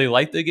really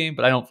like the game,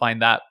 but I don't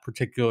find that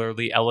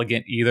particularly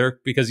elegant either,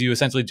 because you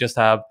essentially just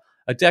have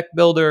a deck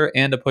builder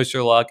and a push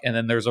your luck, and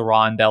then there's a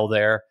rondel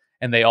there,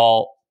 and they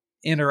all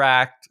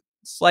interact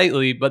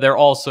slightly, but they're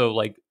also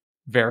like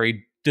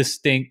very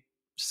distinct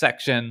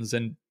sections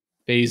and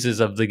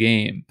phases of the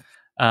game.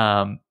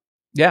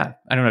 Yeah,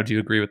 I don't know. Do you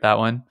agree with that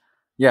one?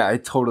 Yeah, I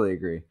totally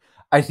agree.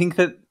 I think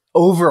that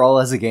overall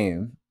as a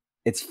game,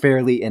 it's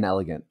fairly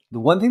inelegant. The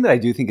one thing that I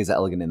do think is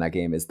elegant in that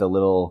game is the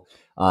little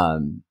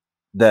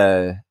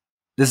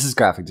this is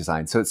graphic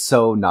design, so it's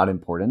so not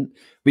important,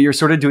 but you're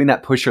sort of doing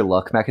that push your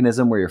luck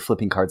mechanism where you're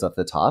flipping cards off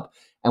the top,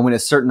 and when a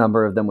certain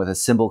number of them with a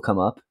symbol come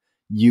up,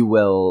 you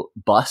will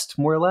bust,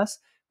 more or less.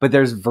 But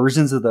there's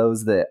versions of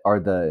those that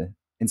are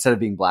instead of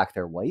being black,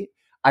 they're white.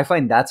 I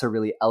find that's a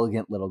really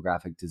elegant little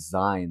graphic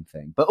design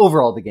thing. But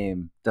overall, the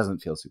game doesn't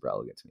feel super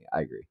elegant to me.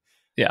 I agree.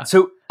 Yeah.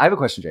 So I have a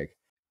question, Jake.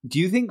 Do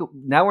you think,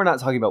 now we're not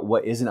talking about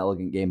what is an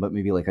elegant game, but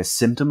maybe like a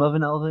symptom of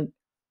an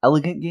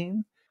elegant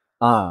game?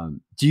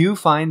 Do you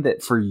find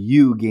that for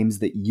you, games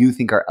that you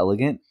think are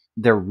elegant,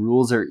 their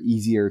rules are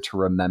easier to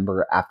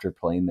remember after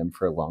playing them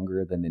for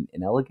longer than an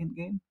inelegant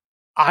game?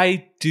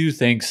 I do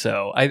think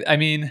so. I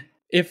mean,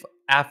 if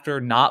after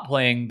not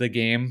playing the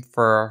game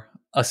for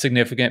a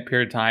significant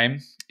period of time,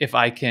 if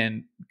I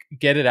can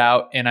get it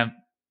out and I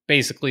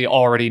basically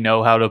already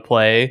know how to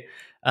play,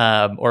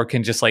 or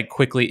can just like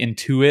quickly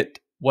intuit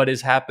what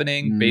is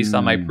happening based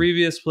on my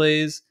previous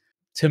plays,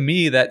 to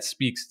me, that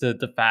speaks to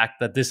the fact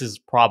that this is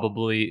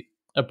probably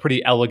a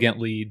pretty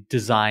elegantly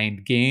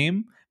designed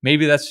game.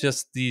 Maybe that's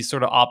just the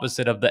sort of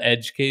opposite of the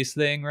edge case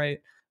thing, right?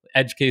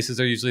 Edge cases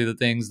are usually the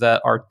things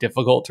that are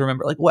difficult to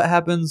remember. Like, what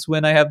happens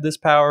when I have this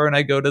power and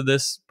I go to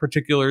this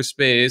particular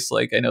space?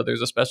 Like, I know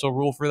there's a special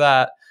rule for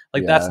that.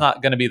 Like, that's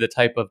not going to be the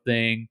type of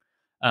thing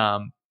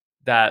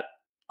that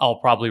I'll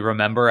probably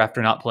remember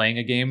after not playing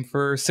a game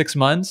for 6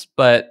 months.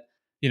 But,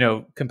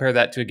 compare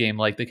that to a game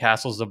like the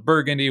Castles of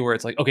Burgundy, where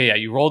it's like, okay, yeah,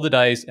 you roll the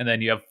dice and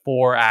then you have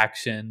 4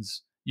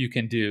 actions you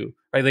can do,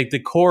 right? Like, the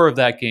core of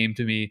that game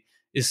to me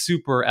is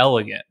super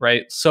elegant,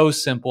 right? So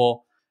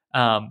simple.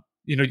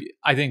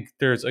 I think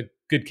there's a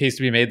good case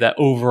to be made that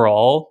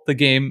overall the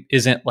game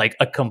isn't like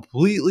a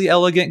completely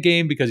elegant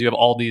game because you have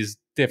all these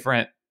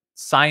different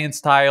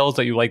science tiles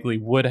that you likely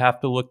would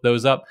have to look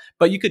those up,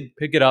 but you could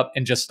pick it up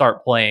and just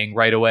start playing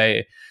right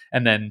away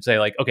and then say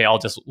like, okay, I'll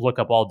just look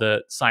up all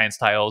the science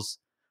tiles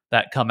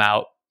that come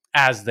out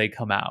as they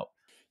come out.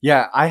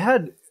 Yeah,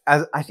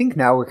 I think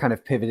now we're kind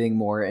of pivoting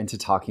more into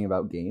talking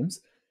about games.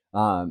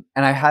 And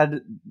I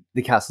had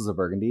the Castles of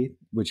Burgundy,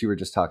 which you were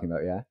just talking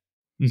about,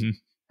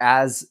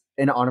 as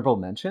an honorable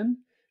mention,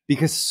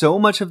 because so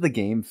much of the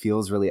game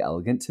feels really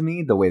elegant to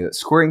me. The way that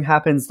scoring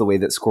happens, the way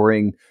that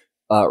scoring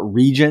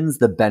regions,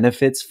 the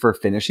benefits for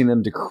finishing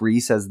them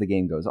decrease as the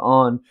game goes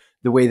on.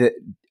 The way that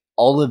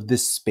all of the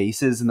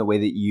spaces and the way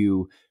that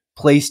you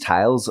place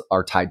tiles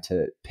are tied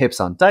to pips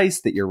on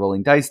dice, that you're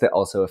rolling dice that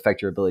also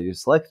affect your ability to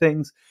select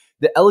things.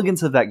 The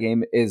elegance of that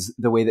game is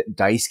the way that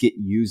dice get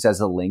used as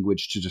a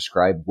language to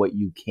describe what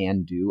you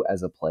can do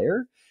as a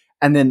player,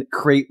 and then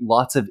create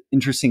lots of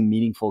interesting,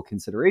 meaningful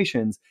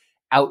considerations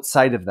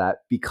outside of that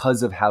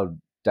because of how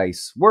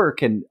dice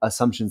work and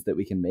assumptions that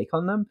we can make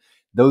on them.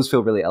 Those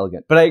feel really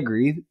elegant. But I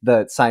agree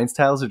that science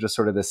tiles are just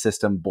sort of the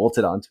system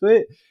bolted onto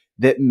it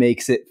that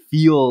makes it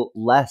feel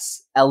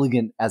less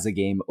elegant as a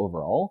game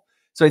overall.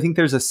 So I think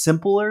there's a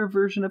simpler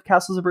version of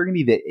Castles of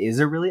Burgundy that is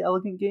a really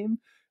elegant game,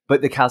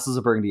 but the Castles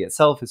of Burgundy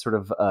itself is sort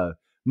of a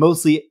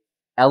mostly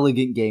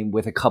elegant game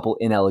with a couple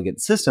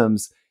inelegant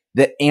systems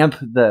that amp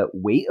the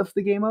weight of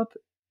the game up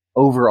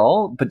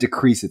overall, but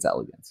decrease its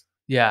elegance.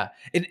 Yeah.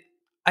 And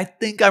I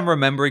think I'm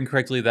remembering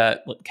correctly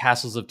that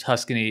Castles of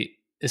Tuscany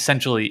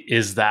essentially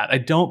is that. I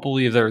don't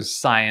believe there's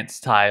science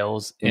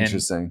tiles in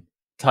Interesting.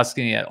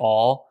 Tuscany at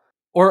all.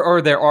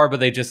 Or there are, but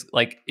they just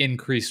like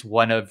increase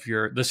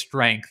the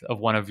strength of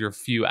one of your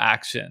few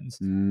actions.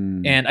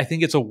 And I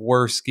think it's a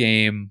worse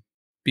game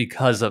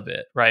because of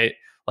it, right?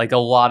 Like a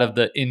lot of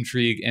the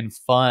intrigue and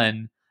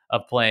fun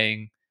of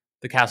playing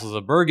the Castles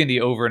of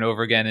Burgundy over and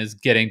over again is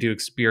getting to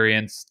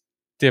experience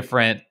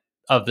different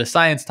of the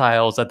science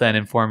tiles that then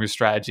inform your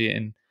strategy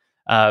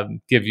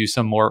and give you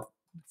some more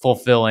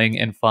fulfilling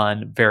and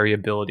fun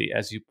variability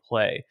as you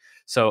play.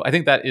 So I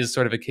think that is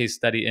sort of a case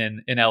study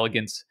in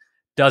elegance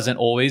doesn't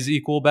always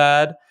equal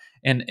bad.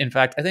 And in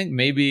fact, I think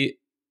maybe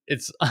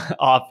it's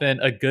often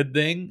a good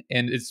thing,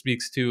 and it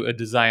speaks to a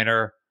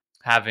designer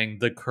having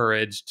the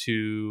courage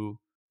to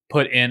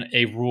put in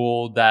a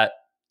rule that,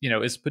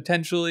 is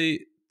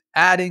potentially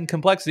adding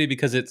complexity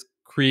because it's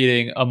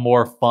creating a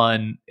more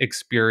fun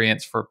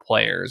experience for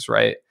players,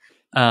 right?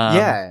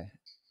 Yeah.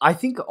 I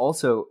think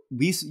also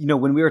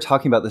when we were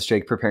talking about this,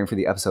 Jake, preparing for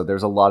the episode,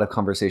 there's a lot of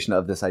conversation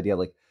of this idea.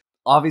 Like,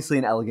 obviously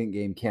an elegant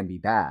game can be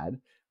bad,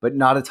 but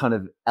not a ton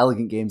of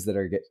elegant games that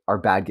are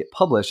bad get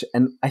published.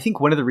 And I think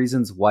one of the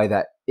reasons why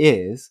that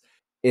is,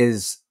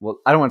 well,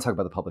 I don't want to talk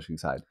about the publishing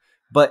side,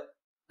 but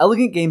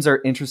elegant games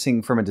are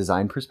interesting from a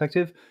design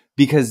perspective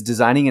because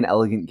designing an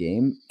elegant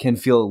game can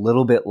feel a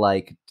little bit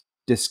like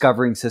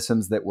discovering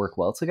systems that work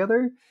well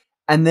together.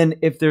 And then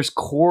if there's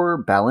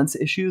core balance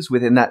issues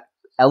within that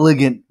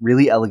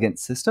really elegant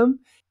system,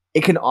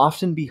 it can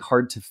often be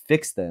hard to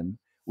fix them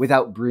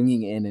without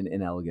bringing in an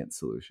inelegant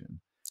solution.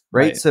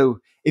 Right? So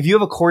if you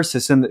have a core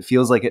system that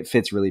feels like it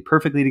fits really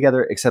perfectly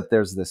together, except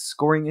there's this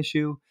scoring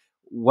issue,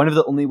 one of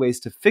the only ways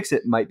to fix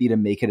it might be to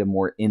make it a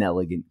more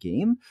inelegant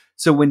game.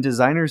 So when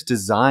designers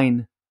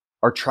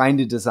are trying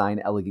to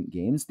design elegant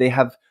games, they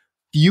have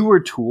fewer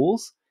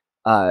tools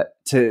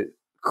to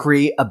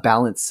create a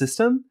balanced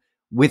system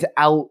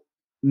without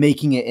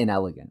making it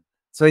inelegant.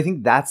 So I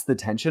think that's the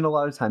tension a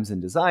lot of times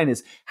in design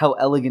is how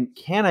elegant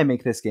can I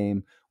make this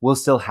game while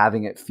still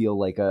having it feel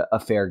like a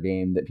fair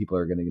game that people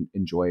are going to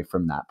enjoy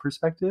from that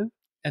perspective.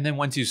 And then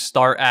once you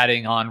start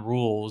adding on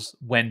rules,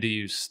 when do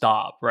you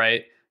stop,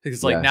 right?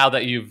 Because now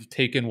that you've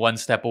taken one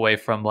step away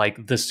from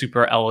like the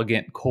super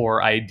elegant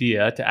core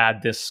idea to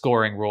add this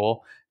scoring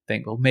rule,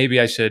 think, well, maybe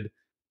I should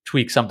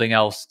tweak something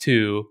else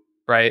too,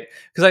 right?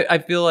 Because I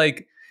feel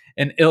like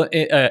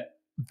a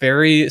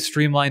very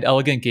streamlined,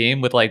 elegant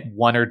game with like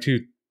one or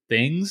two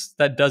things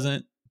that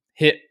doesn't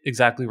hit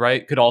exactly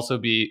right could also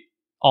be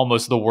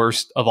almost the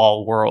worst of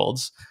all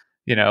worlds,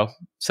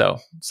 So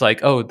it's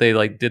like, oh, they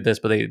like did this,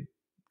 but they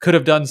could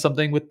have done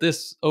something with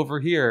this over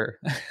here.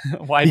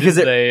 Why did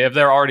they, if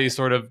they're already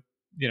sort of,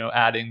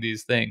 adding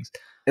these things?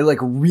 It like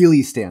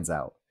really stands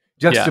out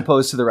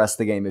juxtaposed to the rest of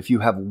the game. If you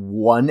have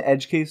one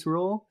edge case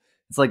rule,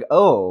 it's like,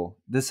 oh,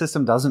 this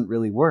system doesn't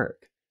really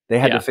work. They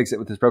had to fix it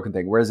with this broken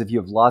thing. Whereas if you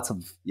have lots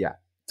of,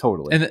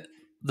 totally. And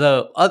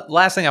the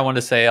last thing I want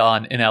to say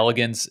on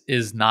inelegance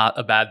is not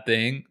a bad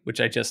thing,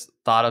 which I just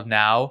thought of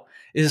now,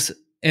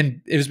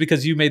 and it was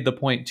because you made the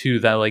point too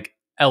that like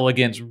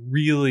elegance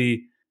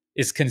really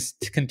is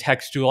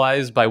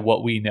contextualized by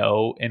what we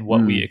know and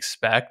what we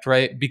expect,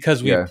 right?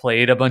 Because we've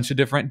played a bunch of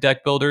different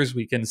deck builders,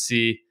 we can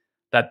see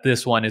that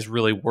this one is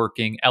really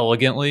working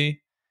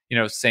elegantly.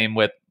 Same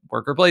with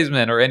worker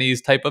placement or any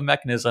type of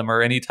mechanism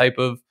or any type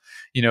of,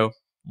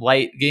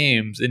 light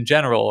games in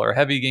general or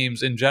heavy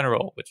games in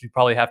general, which you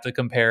probably have to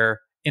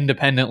compare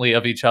independently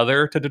of each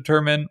other to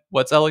determine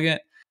what's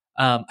elegant.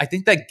 I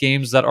think that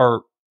games that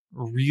are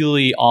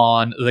really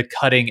on the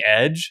cutting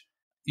edge,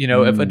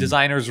 if a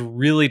designer's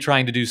really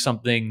trying to do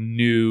something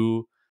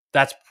new,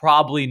 that's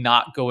probably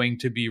not going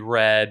to be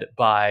read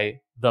by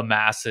the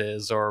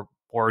masses or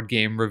board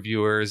game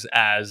reviewers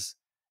as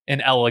an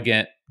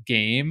elegant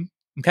game.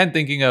 I'm kind of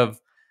thinking of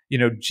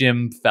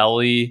Jim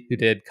Felly, who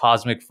did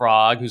Cosmic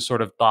Frog, who's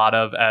sort of thought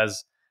of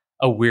as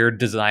a weird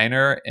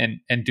designer and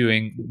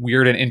doing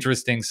weird and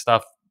interesting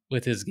stuff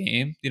with his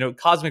game.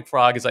 Cosmic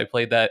Frog, as I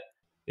played that,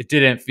 it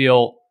didn't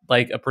feel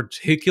like a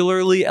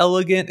particularly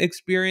elegant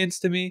experience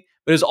to me,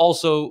 but it's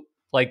also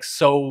like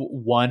so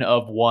one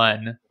of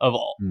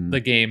all Mm. the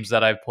games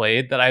that I've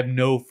played that I have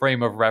no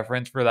frame of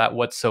reference for that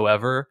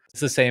whatsoever. It's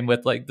the same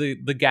with like the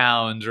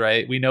gowns,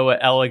 right? We know what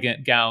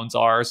elegant gowns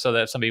are, so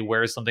that if somebody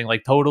wears something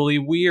like totally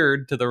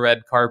weird to the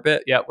red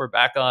carpet, yeah, we're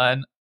back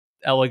on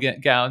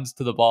elegant gowns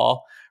to the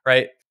ball,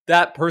 right?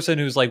 That person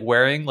who's like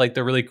wearing like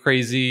the really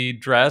crazy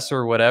dress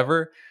or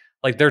whatever,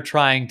 like they're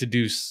trying to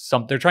do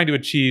something, they're trying to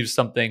achieve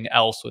something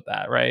else with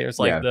that, right? It's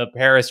like Yeah. the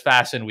Paris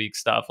Fashion Week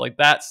stuff. Like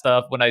that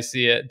stuff, when I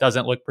see it,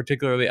 doesn't look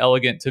particularly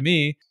elegant to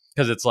me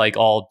because it's like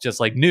all just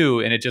like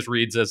new and it just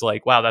reads as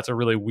like, wow, that's a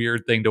really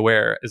weird thing to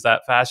wear. Is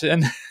that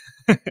fashion?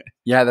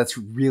 Yeah, that's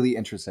really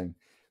interesting.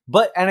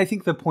 And I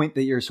think the point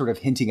that you're sort of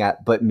hinting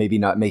at, but maybe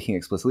not making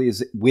explicitly,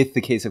 is with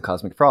the case of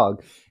Cosmic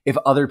Frog, if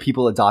other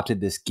people adopted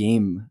this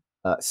game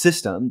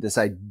system, this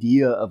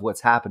idea of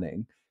what's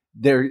happening,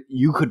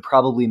 you could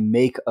probably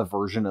make a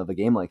version of a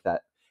game like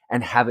that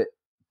and have it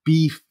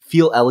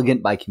feel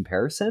elegant by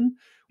comparison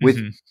with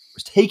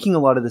taking a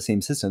lot of the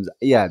same systems.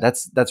 Yeah,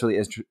 that's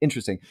really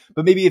interesting.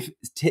 But maybe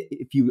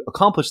if you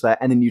accomplish that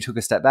and then you took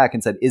a step back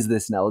and said, "Is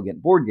this an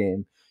elegant board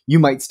game?" you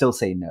might still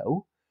say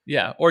no.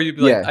 Yeah, or you'd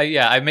be Yeah. like,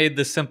 I made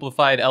the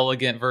simplified,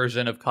 elegant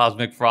version of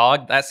Cosmic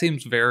Frog. That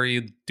seems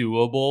very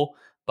doable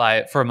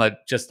from a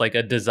just like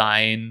a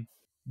design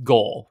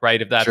goal,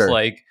 right? If that's Sure.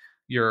 like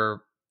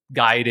you're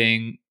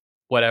guiding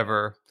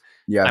whatever,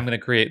 Yeah. I'm going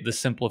to create the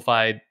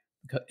simplified,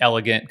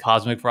 elegant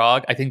Cosmic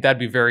Frog. I think that'd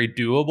be very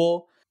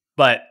doable.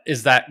 But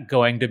is that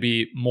going to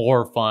be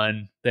more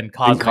fun than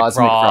Cosmic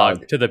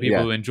Frog to the people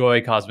Yeah. who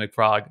enjoy Cosmic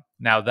Frog?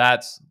 Now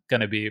that's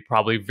going to be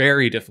probably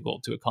very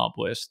difficult to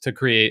accomplish, to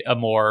create a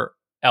more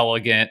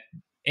elegant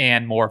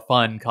and more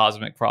fun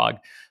Cosmic Frog.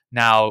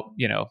 Now,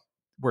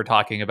 we're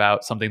talking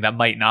about something that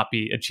might not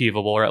be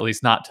achievable, or at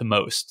least not to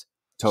most.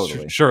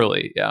 Totally.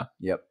 Surely, yeah.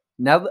 Yep.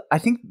 Now, I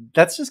think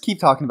let's just keep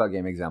talking about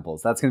game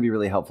examples. That's going to be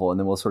really helpful, and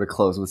then we'll sort of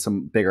close with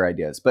some bigger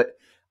ideas. But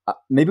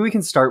maybe we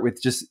can start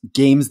with just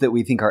games that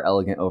we think are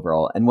elegant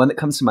overall. And one that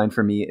comes to mind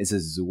for me is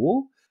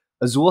Azul.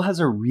 Azul has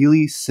a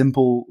really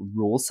simple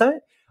rule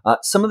set.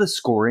 Some of the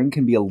scoring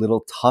can be a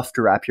little tough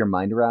to wrap your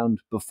mind around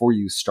before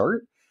you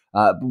start,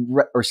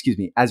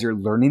 as you're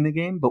learning the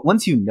game. But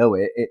once you know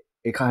it,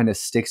 it kind of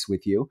sticks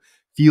with you,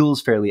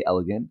 feels fairly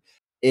elegant.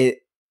 It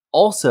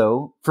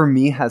also, for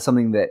me, has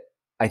something that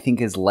I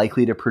think is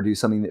likely to produce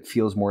something that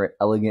feels more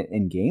elegant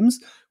in games,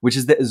 which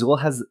is that Azul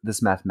has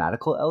this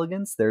mathematical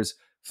elegance. There's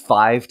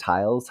 5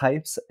 tile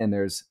types and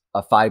there's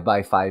a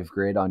 5x5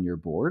 grid on your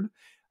board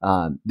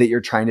that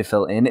you're trying to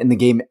fill in. And the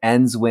game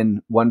ends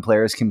when one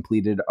player has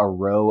completed a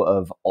row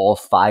of all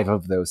 5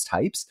 of those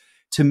types.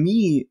 To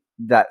me,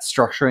 that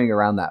structuring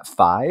around that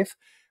 5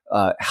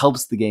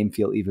 helps the game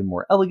feel even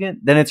more elegant.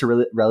 Then it's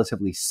a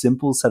relatively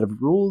simple set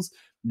of rules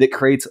that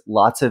creates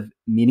lots of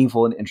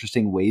meaningful and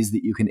interesting ways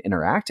that you can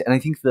interact. And I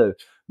think the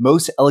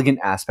most elegant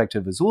aspect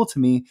of Azul to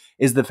me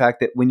is the fact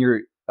that when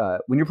you're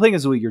playing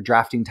Azul, you're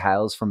drafting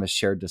tiles from a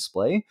shared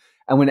display,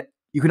 and when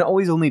you can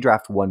always only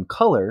draft one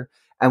color.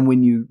 And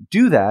when you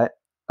do that,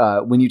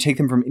 when you take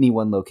them from any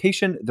one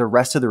location, the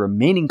rest of the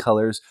remaining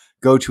colors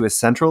go to a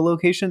central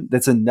location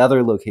that's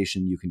another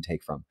location you can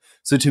take from.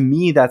 So to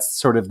me, that's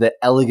sort of the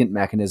elegant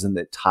mechanism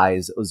that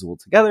ties Azul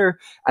together.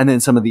 And then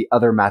some of the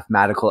other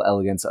mathematical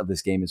elegance of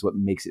this game is what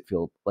makes it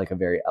feel like a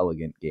very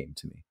elegant game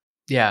to me.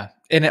 Yeah.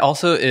 And it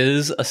also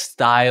is a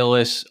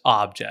stylish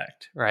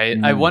object, right?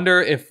 I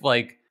wonder if,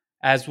 like,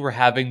 as we're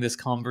having this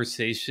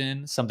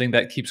conversation, something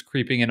that keeps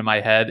creeping into my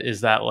head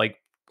is that,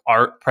 like,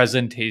 art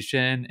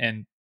presentation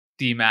and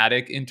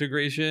thematic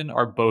integration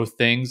are both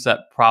things that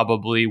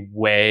probably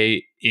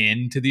weigh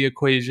into the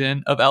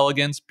equation of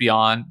elegance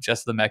beyond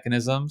just the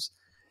mechanisms.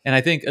 And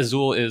I think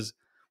Azul is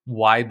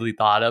widely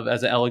thought of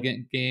as an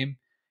elegant game,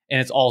 and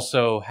it's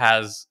also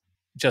has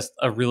just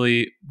a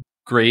really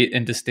great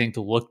and distinct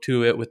look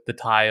to it with the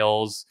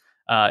tiles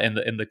and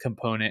the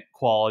component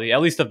quality,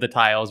 at least of the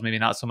tiles, maybe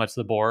not so much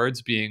the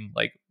boards being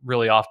like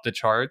really off the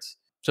charts.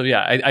 So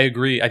yeah, I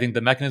agree. I think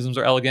the mechanisms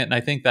are elegant, and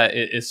I think that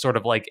it is sort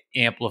of like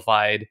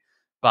amplified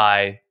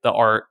by the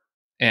art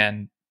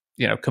and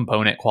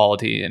component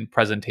quality and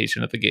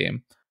presentation of the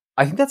game.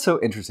 I think that's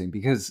so interesting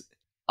because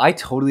I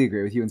totally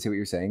agree with you and see what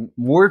you're saying.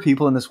 More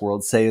people in this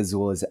world say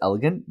Azul is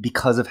elegant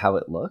because of how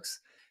it looks.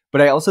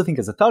 But I also think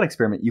as a thought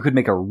experiment, you could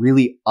make a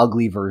really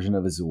ugly version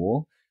of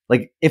Azul.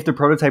 Like if the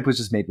prototype was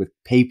just made with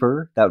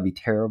paper, that would be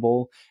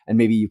terrible. And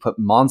maybe you put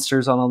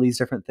monsters on all these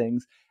different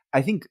things.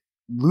 I think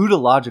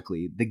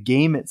ludologically, the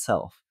game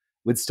itself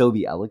would still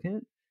be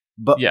elegant,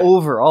 but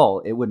overall,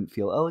 it wouldn't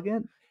feel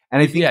elegant.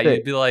 And I think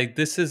you'd be like,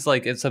 this is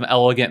like it's some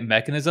elegant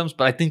mechanisms,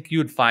 but I think you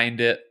would find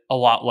it a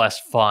lot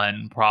less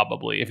fun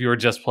probably if you were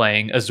just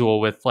playing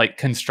Azul with like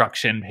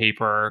construction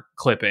paper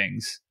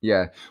clippings.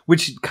 Yeah,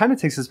 which kind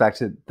of takes us back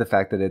to the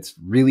fact that it's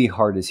really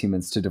hard as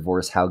humans to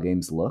divorce how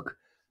games look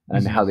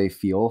and how they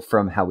feel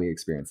from how we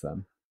experience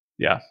them.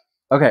 Yeah.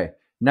 Okay,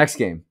 next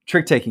game,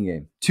 trick-taking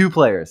game, 2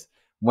 players.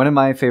 One of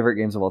my favorite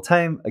games of all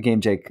time, a game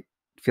Jake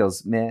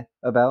feels meh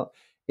about,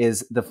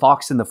 is The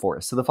Fox in the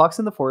Forest. So The Fox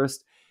in the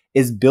Forest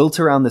is built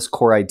around this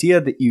core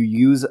idea that you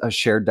use a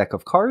shared deck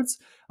of cards.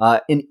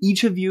 And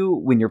each of you,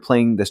 when you're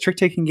playing this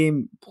trick-taking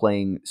game,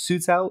 playing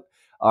suits out,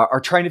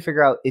 are trying to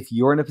figure out if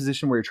you're in a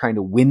position where you're trying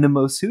to win the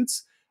most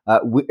suits,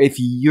 if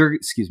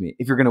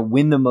you're going to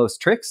win the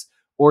most tricks,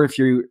 or if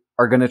you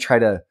are going to try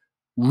to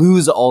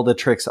lose all the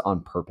tricks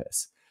on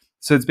purpose.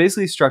 So it's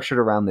basically structured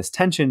around this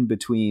tension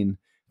between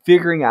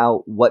figuring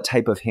out what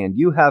type of hand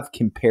you have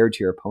compared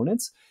to your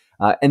opponents.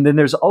 And then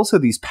there's also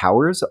these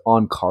powers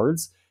on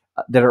cards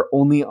that are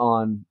only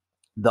on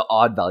the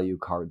odd value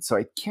cards. So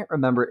I can't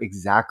remember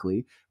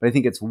exactly, but I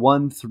think it's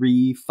 1,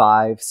 3,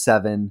 5,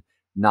 7,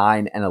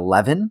 9, and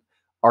 11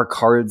 are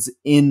cards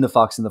in the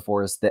Fox in the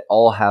Forest that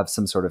all have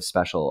some sort of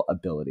special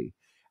ability.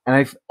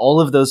 And all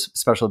of those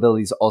special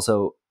abilities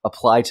also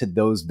apply to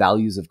those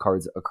values of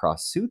cards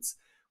across suits,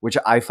 which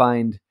I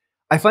find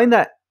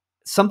that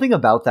something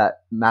about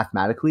that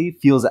mathematically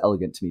feels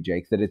elegant to me,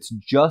 Jake, that it's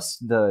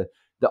just the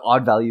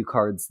odd value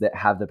cards that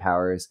have the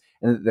powers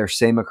and that they're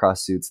same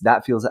across suits.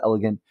 That feels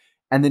elegant.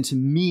 And then to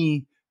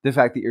me, the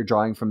fact that you're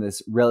drawing from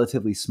this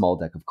relatively small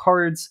deck of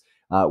cards,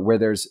 where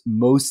there's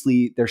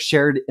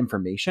shared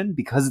information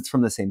because it's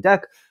from the same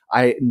deck.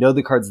 I know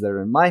the cards that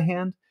are in my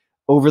hand.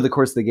 Over the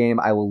course of the game,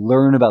 I will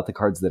learn about the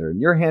cards that are in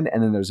your hand.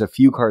 And then there's a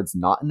few cards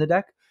not in the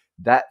deck.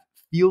 That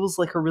feels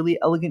like a really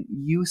elegant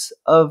use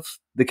of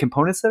the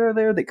components that are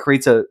there that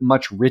creates a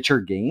much richer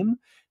game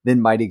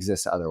than might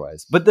exist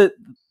otherwise. But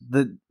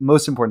the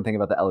most important thing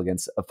about the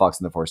elegance of Fox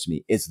in the Forest to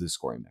me is the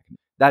scoring mechanism.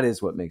 That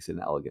is what makes it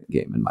an elegant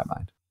game in my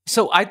mind.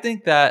 So I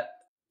think that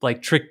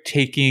like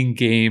trick-taking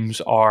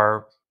games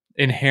are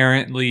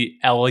inherently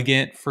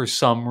elegant for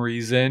some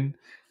reason.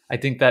 I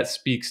think that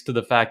speaks to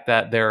the fact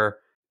that they're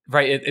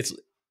right.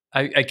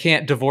 I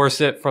can't divorce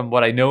it from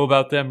what I know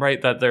about them,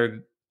 right? That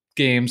they're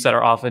games that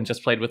are often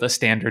just played with a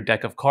standard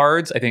deck of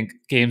cards. I think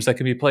games that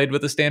can be played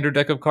with a standard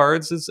deck of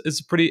cards is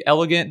a pretty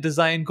elegant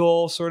design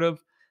goal, sort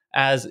of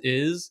as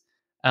is.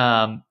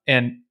 And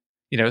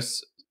you know,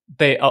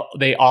 they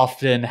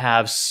often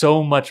have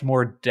so much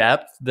more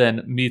depth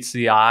than meets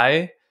the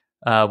eye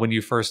when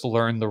you first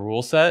learn the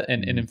rule set.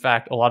 And in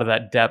fact, a lot of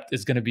that depth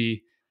is going to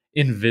be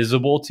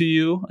invisible to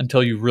you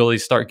until you really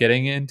start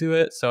getting into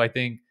it. So I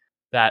think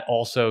that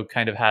also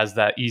kind of has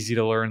that easy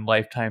to learn,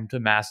 lifetime to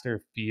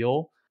master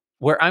feel.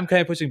 Where I'm kind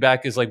of pushing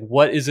back is like,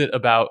 what is it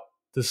about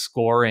the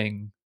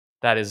scoring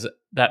that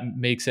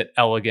makes it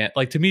elegant?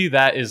 Like, to me,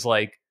 that is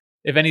like,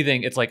 if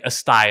anything, it's like a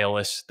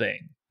stylish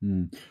thing.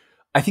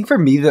 I think for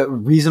me, the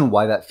reason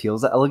why that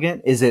feels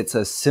elegant is it's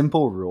a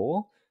simple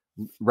rule.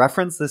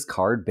 Reference this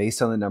card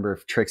based on the number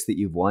of tricks that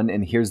you've won,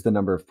 and here's the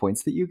number of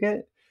points that you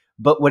get.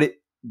 But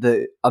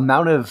the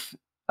amount of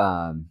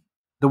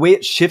the way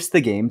it shifts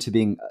the game to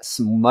being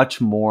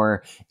much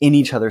more in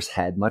each other's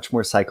head, much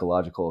more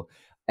psychological,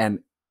 and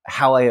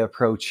how I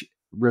approach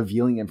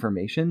revealing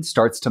information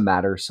starts to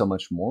matter so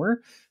much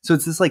more. So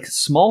it's this like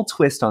small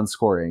twist on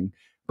scoring,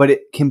 but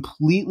it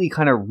completely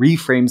kind of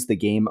reframes the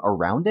game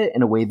around it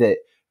in a way that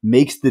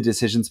makes the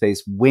decision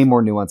space way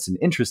more nuanced and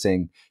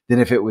interesting than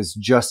if it was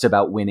just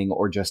about winning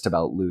or just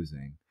about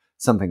losing.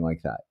 Something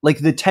like that. Like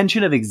the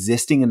tension of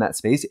existing in that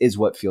space is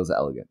what feels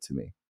elegant to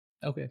me.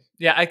 Okay.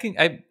 Yeah,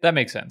 that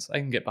makes sense. I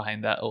can get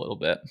behind that a little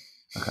bit.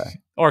 Okay.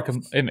 Or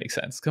it makes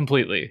sense.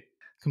 Completely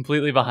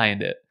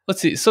behind it.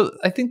 Let's see. So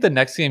I think the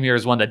next game here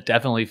is one that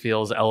definitely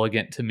feels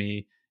elegant to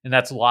me, and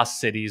that's Lost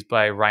Cities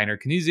by Reiner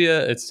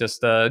Knizia. It's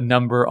just a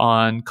number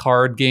on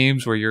card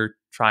games where you're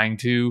trying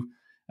to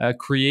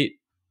create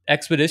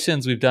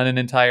expeditions. We've done an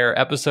entire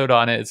episode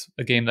on it. It's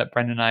a game that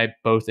Brendan and I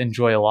both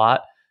enjoy a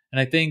lot. And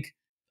I think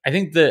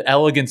the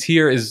elegance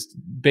here is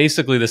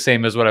basically the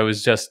same as what I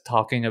was just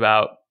talking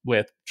about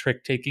with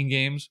trick-taking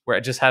games, where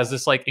it just has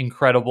this like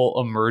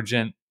incredible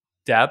emergent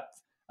depth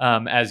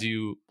as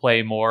you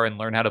play more and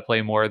learn how to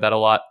play more. That a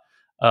lot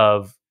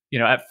of,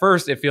 at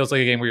first it feels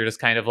like a game where you're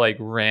just kind of like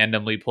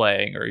randomly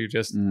playing, or you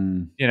just,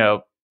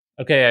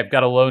 okay, I've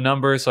got a low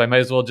number, so I might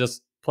as well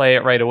just play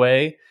it right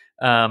away.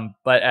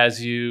 But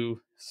as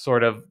you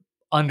sort of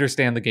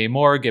understand the game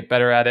more, get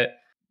better at it,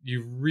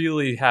 you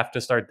really have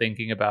to start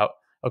thinking about,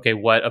 okay,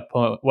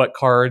 what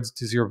cards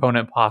does your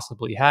opponent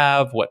possibly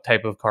have? What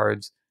type of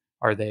cards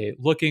are they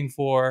looking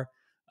for?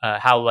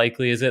 How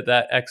likely is it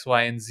that X,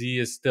 Y, and Z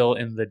is still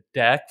in the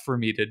deck for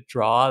me to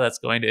draw? That's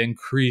going to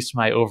increase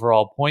my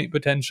overall point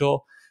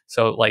potential.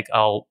 So like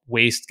I'll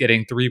waste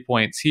getting 3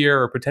 points here,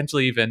 or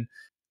potentially even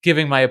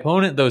giving my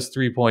opponent those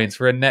 3 points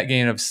for a net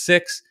gain of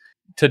 6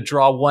 to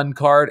draw one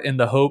card in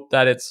the hope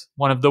that it's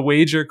one of the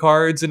wager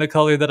cards in a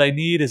color that I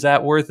need. Is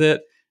that worth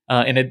it?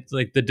 And it's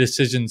like the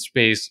decision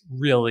space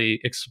really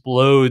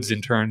explodes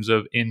in terms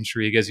of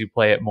intrigue as you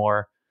play it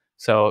more.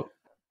 So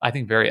I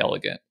think very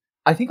elegant.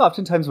 I think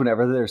oftentimes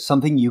whenever there's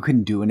something you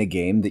can do in a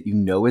game that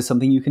is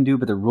something you can do,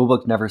 but the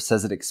rulebook never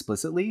says it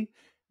explicitly,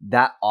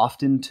 that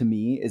often to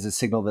me is a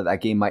signal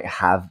that game might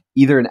have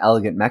either an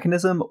elegant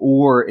mechanism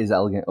or is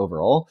elegant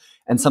overall.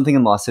 And something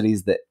in Lost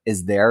Cities that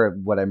is there,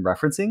 what I'm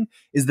referencing,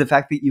 is the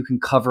fact that you can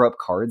cover up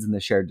cards in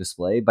the shared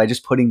display by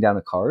just putting down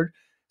a card.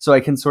 So I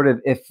can sort of,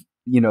 if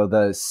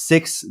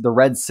the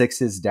red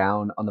 6 is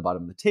down on the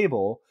bottom of the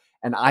table,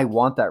 and I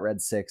want that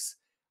red 6,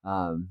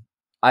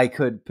 I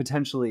could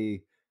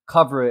potentially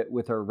cover it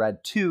with a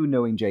red 2,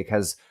 knowing Jake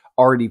has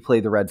already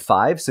played the red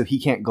 5, so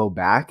he can't go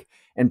back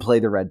and play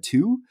the red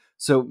 2.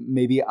 So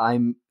maybe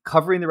I'm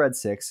covering the red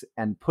 6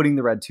 and putting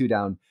the red 2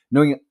 down,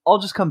 knowing I'll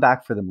just come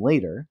back for them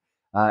later.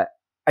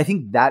 I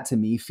think that to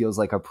me feels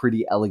like a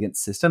pretty elegant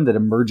system that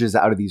emerges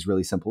out of these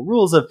really simple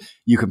rules of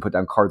you can put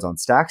down cards on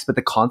stacks, but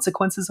the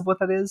consequences of what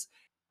that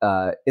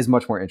is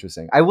much more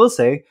interesting. I will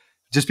say,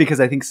 just because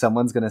I think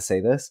someone's going to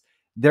say this,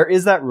 there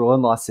is that rule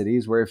in Lost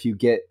Cities where if you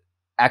get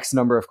X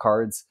number of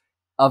cards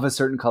of a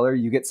certain color,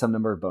 you get some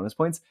number of bonus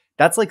points.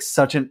 That's like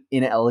such an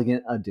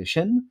inelegant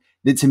addition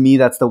that to me,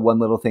 that's the one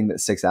little thing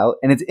that sticks out.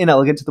 And it's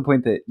inelegant to the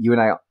point that you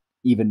and I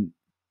even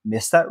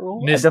missed that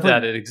rule.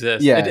 That it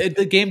exists. Yeah.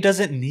 The game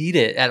doesn't need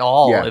it at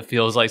all, Yeah. it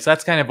feels like. So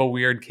that's kind of a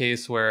weird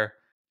case where,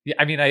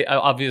 I mean, I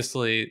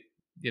obviously,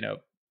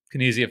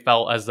 Kinesia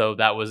felt as though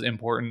that was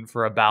important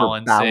for a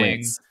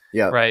balancing,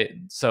 yeah, right?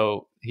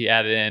 So he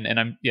added in, and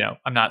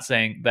I'm not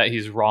saying that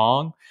he's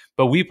wrong,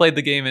 but we played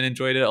the game and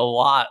enjoyed it a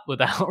lot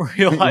without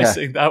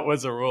realizing that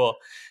was a rule.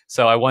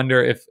 So I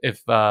wonder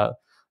if the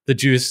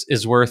juice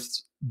is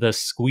worth the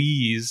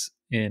squeeze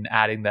in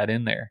adding that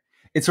in there.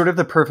 It's sort of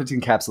the perfect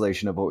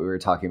encapsulation of what we were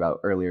talking about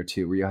earlier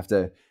too, where you have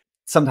to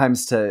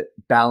sometimes to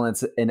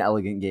balance an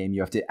elegant game,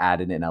 you have to add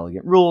an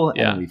inelegant rule,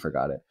 and we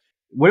forgot it.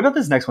 What about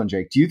this next one,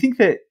 Jake? Do you think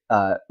that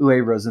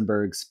Uwe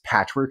Rosenberg's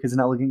Patchwork is an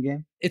elegant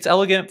game? It's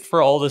elegant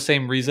for all the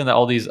same reason that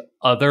all these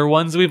other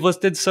ones we've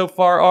listed so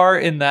far are,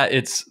 in that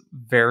it's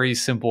very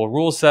simple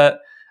rule set.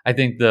 I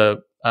think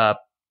the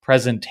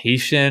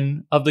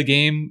presentation of the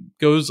game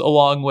goes a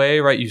long way,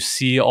 right? You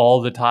see all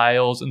the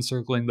tiles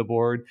encircling the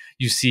board.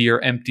 You see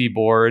your empty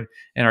board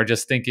and are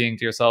just thinking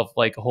to yourself,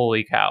 like,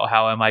 holy cow,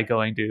 how am I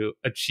going to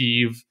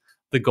achieve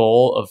the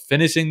goal of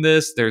finishing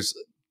this? There's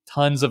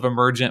tons of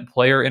emergent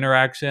player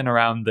interaction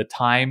around the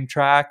time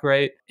track,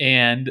 right?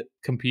 And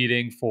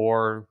competing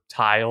for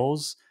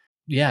tiles.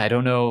 Yeah, I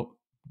don't know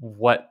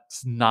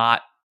what's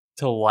not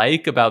to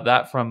like about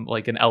that from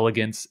like an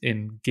elegance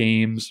in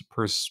games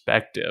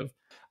perspective.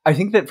 I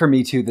think that for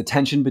me too, the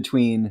tension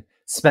between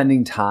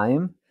spending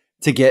time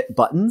to get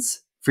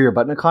buttons for your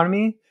button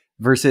economy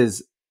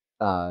versus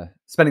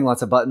spending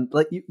lots of buttons,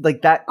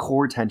 like that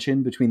core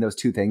tension between those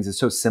two things is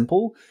so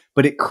simple,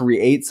 but it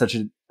creates such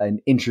an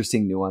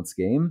interesting nuanced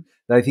game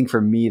that I think for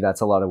me, that's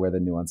a lot of where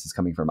the nuance is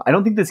coming from. I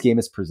don't think this game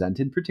is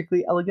presented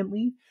particularly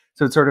elegantly.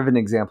 So it's sort of an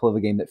example of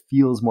a game that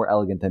feels more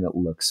elegant than it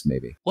looks,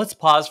 maybe. Let's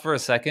pause for a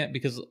second,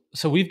 because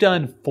so we've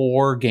done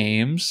 4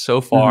 games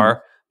so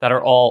far that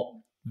are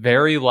all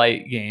very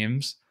light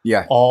games,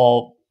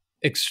 all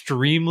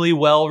extremely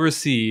well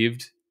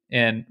received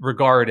and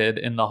regarded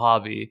in the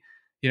hobby.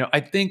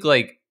 I think,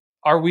 like,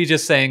 are we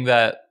just saying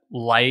that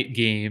light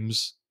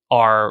games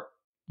are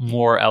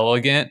more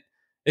elegant?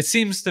 It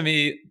seems to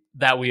me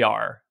that we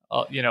are,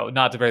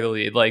 not to bury the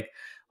lead. Like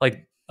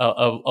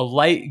a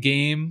light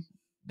game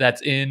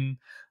that's in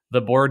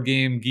the Board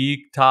Game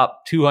Geek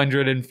top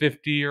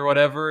 250 or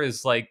whatever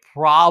is like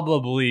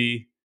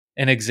probably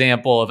an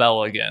example of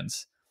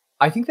elegance.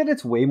 I think that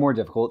it's way more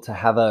difficult to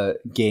have a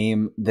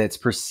game that's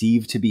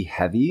perceived to be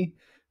heavy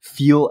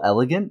feel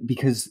elegant,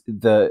 because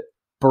the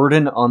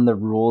burden on the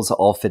rules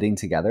all fitting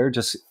together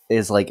just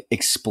is like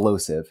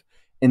explosive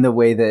in the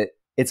way that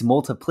it's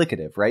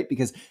multiplicative, right?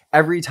 Because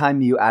every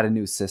time you add a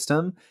new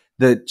system,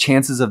 the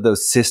chances of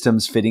those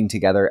systems fitting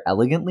together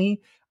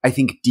elegantly, I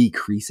think,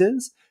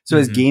 decreases. So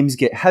as games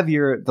get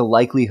heavier, the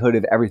likelihood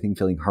of everything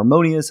feeling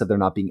harmonious, of there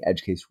not being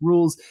edge case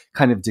rules,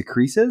 kind of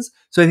decreases.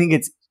 So I think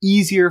it's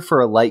easier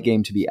for a light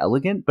game to be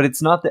elegant, but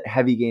it's not that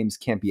heavy games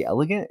can't be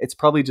elegant. It's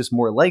probably just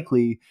more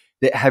likely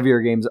that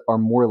heavier games are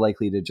more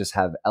likely to just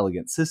have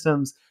elegant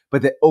systems,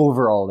 but that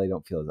overall they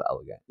don't feel as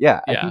elegant. Yeah,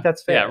 I think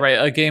that's fair. Yeah,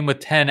 right. A game with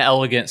 10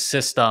 elegant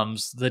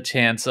systems, the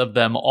chance of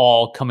them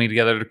all coming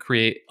together to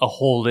create a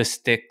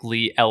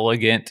holistically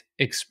elegant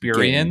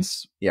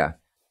experience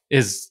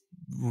is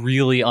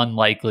really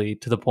unlikely,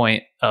 to the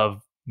point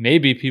of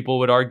maybe people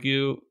would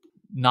argue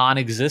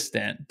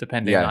non-existent,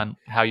 depending on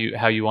how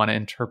you want to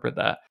interpret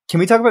that. Can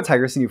we talk about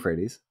Tigris and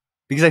Euphrates?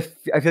 Because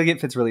I feel like it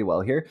fits really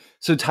well here.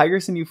 So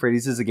Tigris and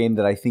Euphrates is a game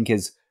that I think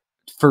is,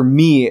 for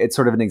me, it's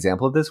sort of an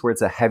example of this, where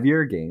it's a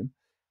heavier game,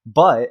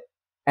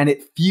 and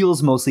it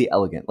feels mostly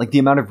elegant. Like the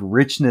amount of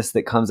richness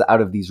that comes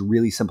out of these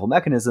really simple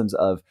mechanisms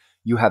of,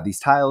 you have these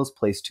tiles,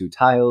 place 2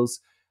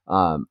 tiles,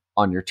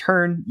 on your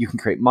turn, you can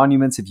create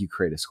monuments if you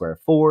create a square of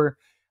 4.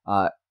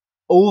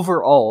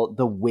 Overall,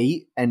 the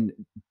weight and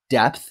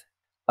depth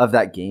of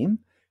that game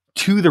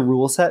to the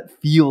rule set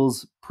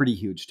feels pretty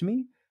huge to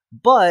me.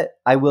 But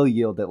I will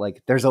yield that,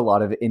 like, there's a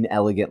lot of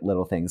inelegant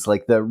little things,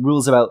 like the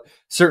rules about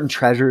certain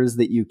treasures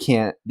that you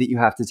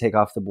have to take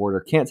off the board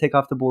or can't take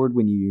off the board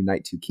when you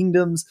unite 2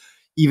 kingdoms.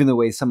 Even the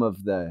way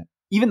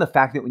even the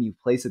fact that when you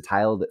place a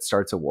tile that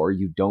starts a war,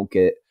 you don't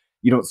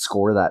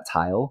score that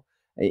tile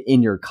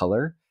in your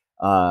color.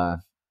 I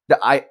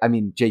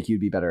mean, Jake, you'd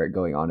be better at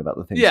going on about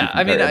the things. Yeah,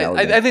 I mean,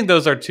 I think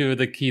those are 2 of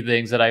the key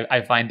things that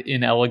I find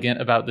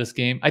inelegant about this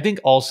game. I think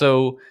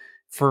also,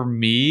 for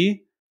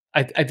me,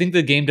 I think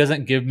the game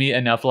doesn't give me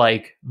enough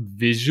like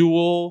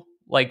visual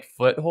like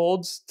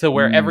footholds to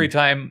where every Mm,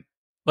 time,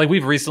 like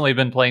we've recently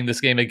been playing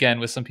this game again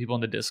with some people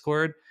in the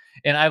Discord,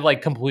 and I've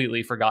like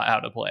completely forgot how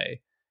to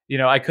play.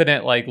 I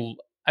couldn't like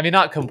I mean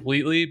not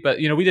completely, but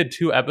we did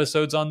 2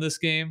 episodes on this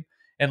game,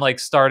 and like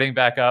starting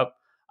back up,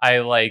 I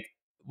like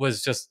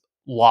was just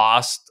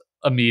lost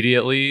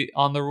immediately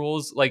on the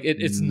rules. Like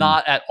it's mm,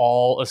 not at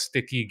all a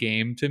sticky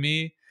game to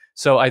me.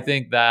 So I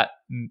think that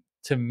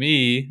to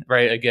me,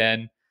 right,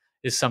 again,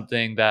 is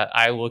something that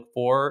I look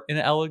for in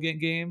an elegant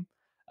game.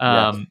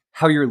 yeah. Um,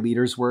 How your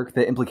leaders work,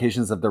 the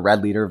implications of the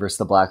red leader versus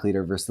the black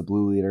leader versus the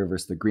blue leader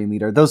versus the green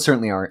leader, those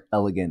certainly aren't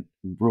elegant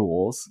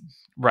rules.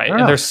 I right. don't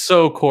And they're know.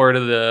 so core to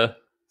the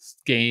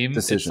game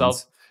itself.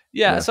 Decisions.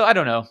 Yeah. Yeah. So I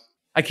don't know.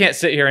 I can't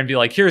sit here and be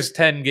like, here's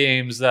 10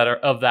 games that are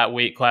of that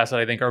weight class that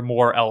I think are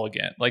more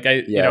elegant. Like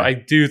Yeah. I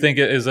do think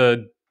it is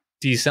a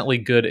decently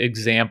good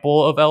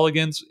example of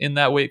elegance in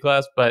that weight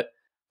class, but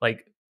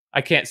like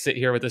I can't sit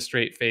here with a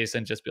straight face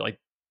and just be like,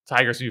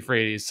 Tigers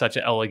Euphrates, such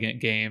an elegant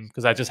game,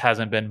 because that just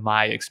hasn't been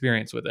my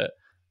experience with it.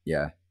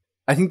 Yeah.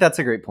 I think that's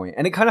a great point.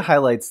 And it kind of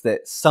highlights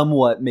that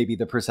somewhat maybe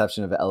the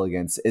perception of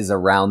elegance is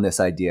around this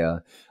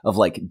idea of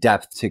like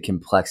depth to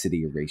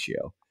complexity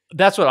ratio.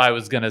 That's what I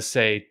was gonna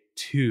say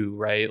too,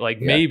 right? Like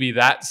Yeah. maybe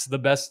that's the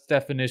best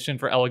definition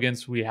for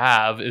elegance we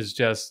have is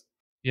just,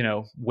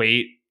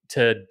 weight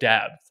to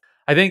depth.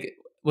 I think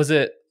was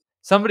it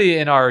somebody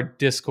in our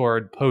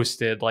Discord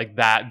posted like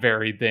that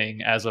very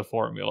thing as a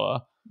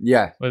formula.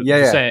 Yeah. Was Yeah.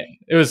 Yeah. saying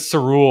it was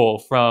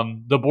Cerule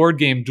from the Board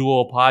Game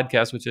Duel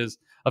podcast, which is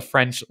a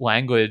French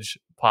language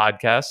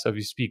podcast. So if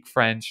you speak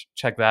French,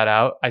 check that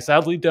out. I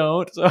sadly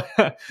don't, so,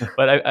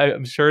 but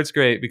I'm sure it's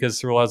great because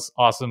Cerule has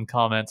awesome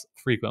comments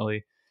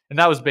frequently. And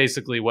that was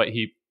basically what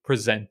he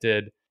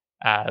presented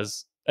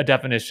as a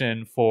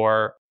definition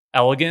for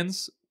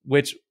elegance,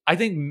 which I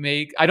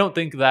don't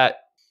think that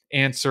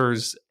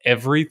answers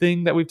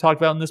everything that we've talked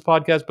about in this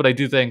podcast, but I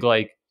do think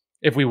like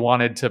if we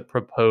wanted to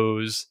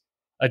propose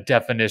a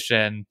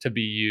definition to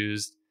be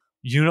used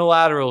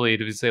unilaterally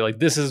to say like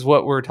this is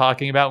what we're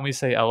talking about when we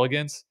say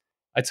elegance,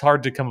 it's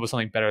hard to come up with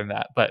something better than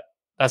that, but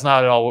that's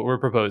not at all what we're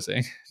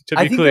proposing. To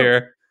I be think that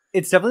clear,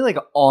 it's definitely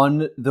like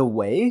on the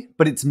way,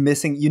 but it's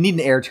missing. You need an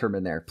air term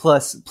in there,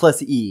 plus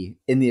E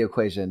in the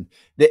equation.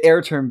 The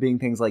air term being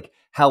things like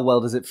how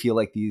well does it feel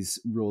like these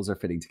rules are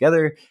fitting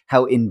together?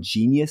 How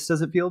ingenious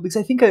does it feel? Because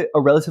I think a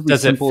relatively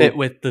does simple it fit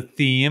with the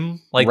theme,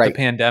 like the right.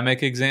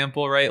 pandemic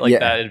example, right? Like Yeah,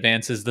 that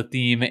advances the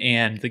theme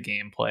and the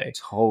gameplay.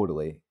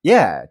 totally.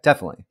 Yeah,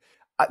 definitely.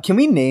 Can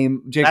we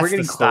name Jake? We're That's the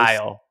getting close.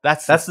 style.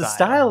 That's the That's the style.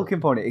 style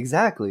component.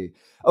 Exactly.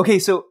 Okay,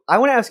 so I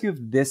want to ask you if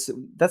this,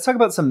 let's talk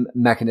about some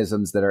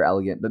mechanisms that are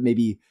elegant, but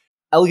maybe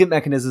elegant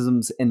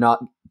mechanisms and not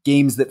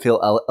games that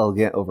feel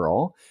elegant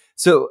overall.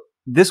 So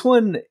this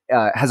one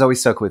has always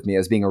stuck with me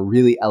as being a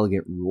really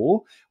elegant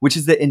rule, which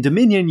is that in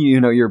Dominion,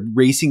 you're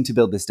racing to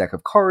build this deck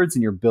of cards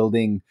and you're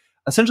building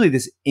essentially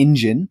this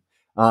engine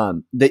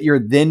that you're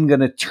then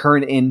going to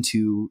turn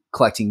into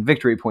collecting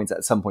victory points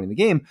at some point in the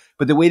game.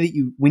 But the way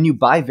that when you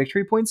buy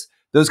victory points,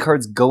 those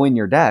cards go in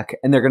your deck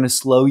and they're going to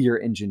slow your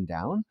engine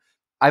down.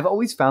 I've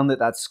always found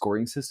that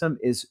scoring system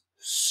is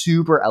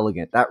super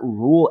elegant. That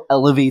rule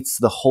elevates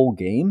the whole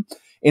game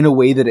in a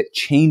way that it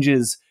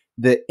changes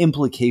the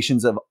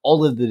implications of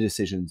all of the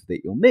decisions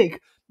that you'll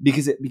make,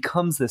 because it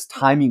becomes this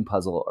timing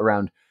puzzle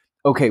around,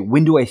 okay,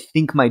 when do I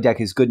think my deck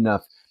is good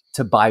enough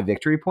to buy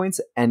victory points?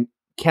 And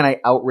can I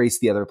outrace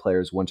the other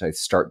players once I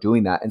start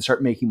doing that and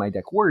start making my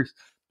deck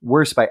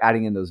worse by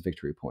adding in those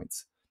victory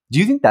points? Do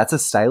you think that's a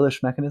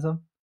stylish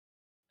mechanism?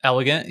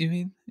 Elegant, you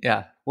mean?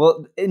 Yeah.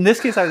 Well, in this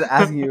case, I was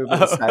asking you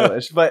if it's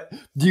stylish, but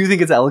do you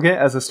think it's elegant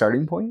as a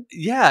starting point?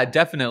 Yeah,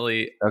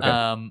 definitely.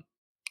 Okay.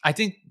 I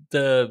think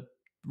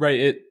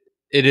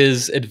it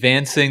is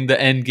advancing the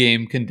end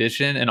game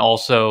condition and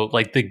also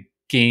like the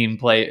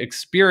gameplay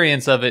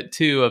experience of it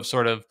too, of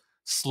sort of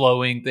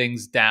slowing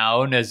things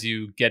down as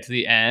you get to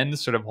the end,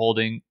 sort of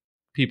holding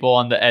people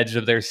on the edge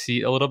of their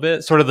seat a little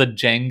bit, sort of the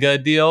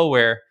Jenga deal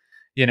where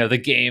the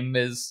game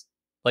is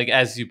like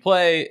as you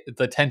play,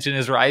 the tension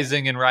is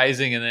rising and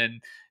rising, and then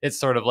it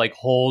sort of like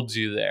holds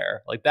you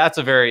there. Like that's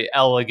a very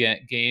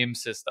elegant game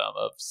system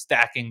of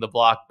stacking the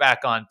block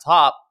back on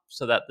top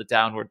so that the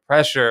downward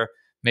pressure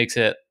makes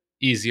it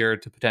easier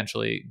to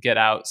potentially get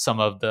out some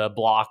of the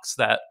blocks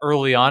that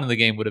early on in the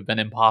game would have been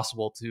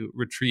impossible to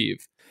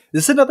retrieve.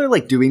 This is another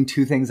like doing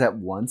two things at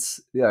once,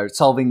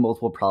 solving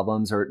multiple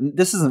problems, or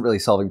this isn't really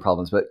solving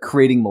problems, but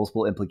creating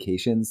multiple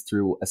implications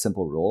through a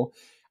simple rule.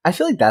 I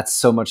feel like that's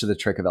so much of the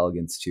trick of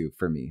elegance too,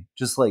 for me.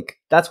 Just like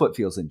that's what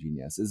feels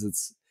ingenious.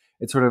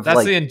 It's sort of That's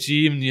like the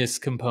ingenious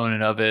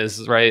component of it,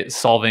 is right,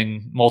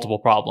 solving multiple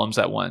problems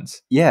at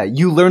once. yeah,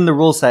 you learn the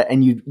rule set,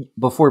 and you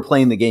before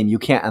playing the game, you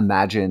can't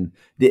imagine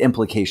the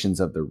implications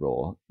of the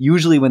rule.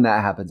 Usually, when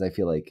that happens, I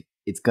feel like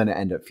it's going to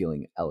end up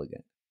feeling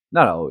elegant.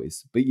 Not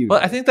always, but usually.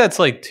 But I think that's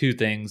like two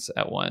things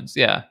at once.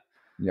 Yeah.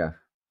 Yeah.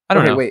 I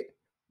don't Okay, know. wait.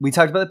 We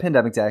talked about the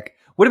pandemic deck.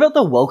 What about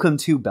the Welcome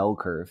to bell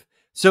curve?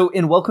 So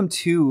in Welcome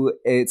to,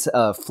 it's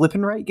a flip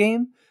and write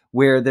game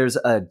where there's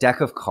a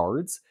deck of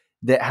cards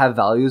that have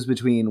values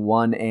between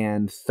 1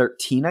 and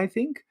 13, I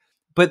think.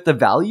 But the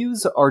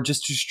values are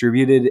just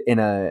distributed in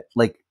a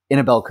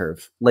bell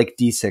curve, like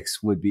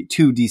D6 would be,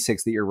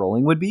 2d6 that you're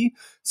rolling would be.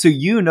 So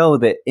you know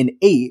that an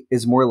 8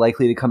 is more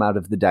likely to come out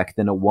of the deck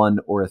than a 1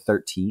 or a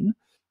 13.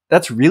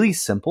 That's really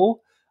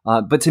simple,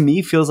 but to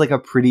me feels like a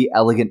pretty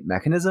elegant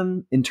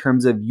mechanism in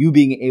terms of you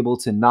being able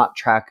to not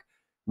track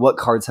what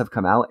cards have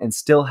come out and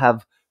still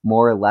have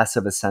more or less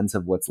of a sense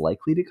of what's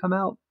likely to come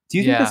out. Do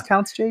you think this Yeah,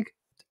 counts, Jake?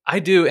 I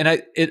do. And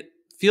it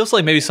feels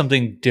like maybe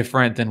something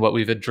different than what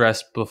we've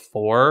addressed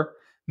before.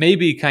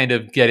 Maybe kind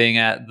of getting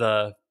at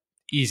the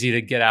easy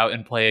to get out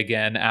and play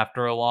again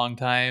after a long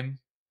time,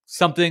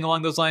 something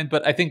along those lines.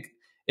 But I think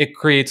it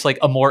creates like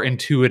a more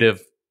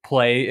intuitive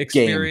play Game.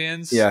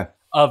 experience Yeah.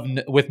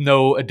 with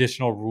no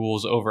additional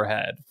rules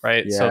overhead,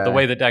 right? So the Yeah.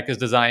 way the deck is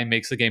designed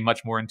makes the game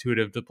much more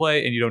intuitive to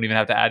play, and you don't even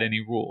have to add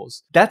any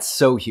rules. That's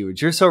so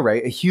huge. You're so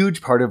right. A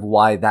huge part of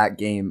why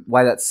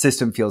that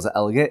system feels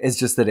elegant is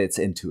just that it's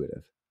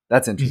intuitive.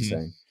 That's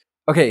interesting.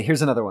 Okay,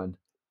 here's another one.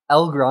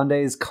 El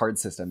Grande's card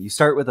system. You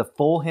start with a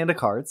full hand of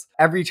cards.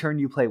 Every turn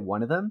you play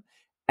one of them.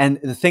 And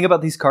the thing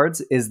about these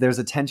cards is there's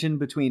a tension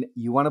between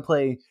you want to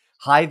play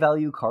high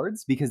value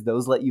cards because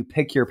those let you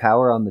pick your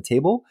power on the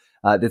table.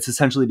 That's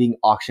essentially being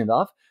auctioned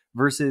off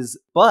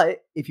but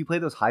if you play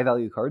those high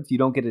value cards, you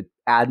don't get to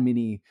add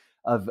many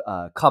of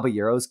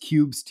caballeros,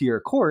 cubes to your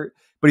court.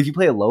 But if you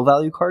play a low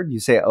value card, you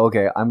say,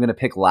 okay, I'm going to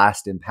pick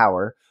last in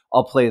power.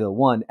 I'll play the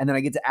 1, and then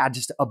I get to add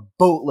just a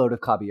boatload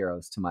of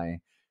caballeros to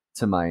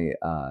my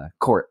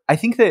court. I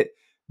think that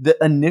the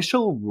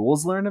initial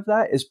rules learn of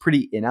that is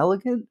pretty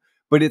inelegant,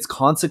 but its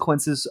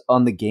consequences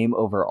on the game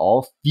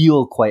overall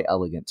feel quite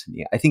elegant to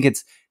me. I think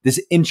it's this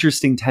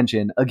interesting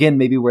tension, again,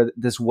 maybe where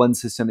this one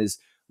system is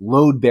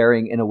load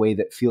bearing in a way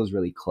that feels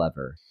really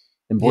clever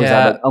and brings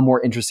out a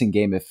more interesting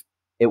game if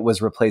it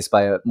was replaced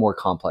by a more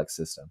complex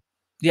system.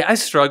 Yeah, I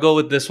struggle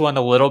with this one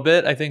a little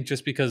bit. I think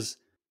just because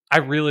I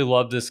really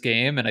love this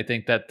game, and I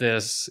think that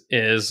this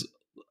is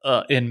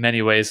in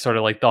many ways sort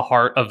of like the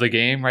heart of the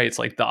game, right? It's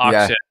like the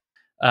auction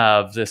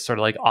of this sort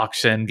of like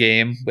auction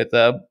game with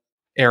a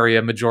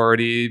area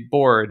majority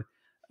board.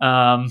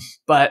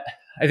 But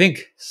I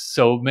think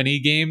so many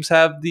games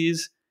have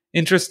these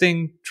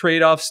interesting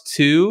trade-offs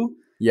too.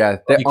 Yeah,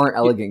 they aren't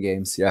elegant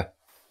games. Yeah.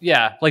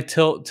 Yeah, like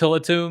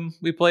Tillatum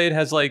we played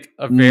has like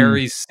a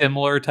very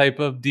similar type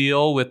of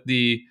deal with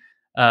the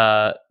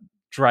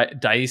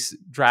dice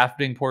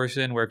drafting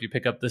portion, where if you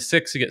pick up the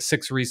 6, you get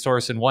 6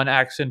 resource and 1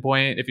 action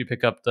point. If you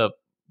pick up the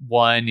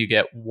 1, you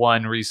get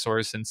 1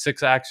 resource and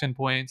 6 action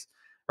points.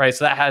 Right,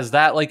 so that has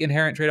that like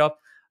inherent trade off.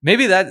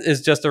 Maybe that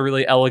is just a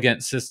really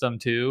elegant system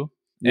too.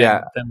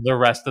 And then the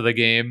rest of the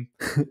game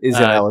is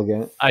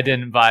inelegant. I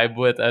didn't vibe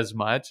with as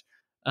much.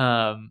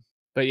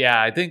 But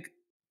yeah, I think.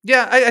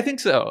 Yeah, I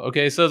think so.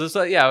 Okay, so this,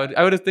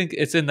 I would think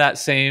it's in that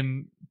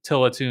same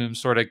Tillatum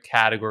sort of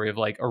category of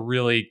like a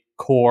really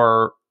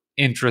core,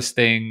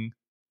 interesting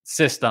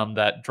system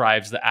that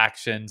drives the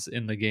actions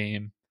in the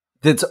game.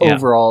 That's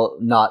overall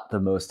not the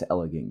most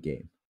elegant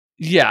game.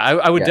 Yeah,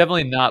 I would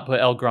definitely not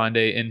put El Grande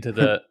into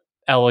the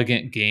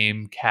elegant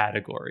game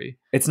category.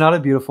 It's not a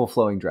beautiful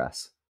flowing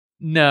dress.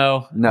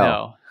 No.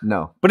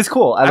 But it's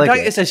cool. I like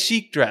it. It's a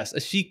chic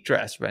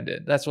dress,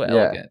 Brendan. That's what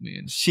elegant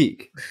means.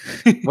 Chic.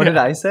 What did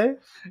I say?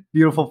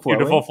 Beautiful flowing?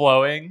 Beautiful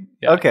flowing.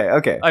 Yeah.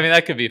 Okay. I mean,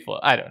 that could be flow.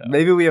 I don't know.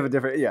 Maybe we have a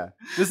different,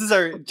 This is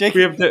our, Jake,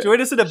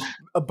 join us in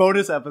a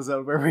bonus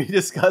episode where we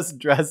discuss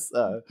dress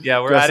we're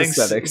dress adding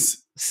aesthetics.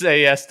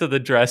 Say yes to the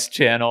dress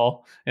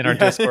channel in our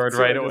Discord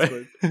right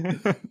away.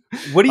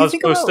 What do you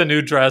think post a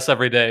new dress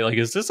every day. Like,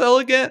 is this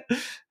elegant?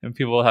 And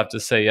people will have to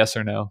say yes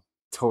or no.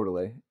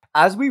 Totally.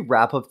 As we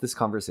wrap up this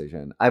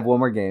conversation, I have one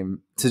more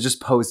game to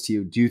just pose to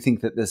you. Do you think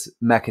that this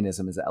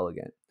mechanism is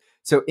elegant?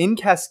 So in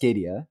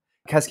Cascadia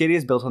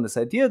is built on this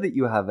idea that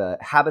you have a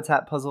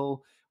habitat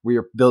puzzle where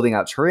you're building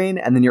out terrain,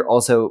 and then you're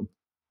also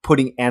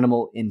putting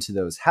animal into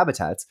those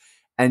habitats.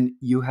 And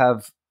you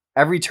have,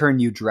 every turn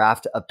you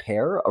draft a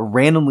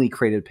randomly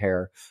created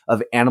pair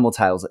of animal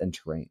tiles and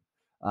terrain.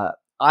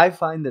 I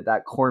find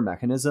that core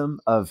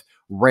mechanism of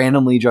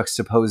randomly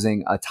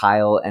juxtaposing a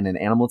tile and an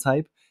animal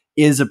type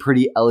is a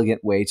pretty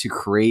elegant way to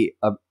create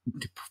a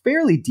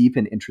fairly deep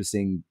and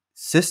interesting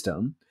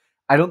system.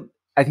 I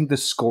think the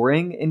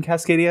scoring in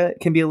Cascadia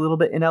can be a little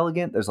bit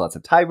inelegant. There's lots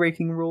of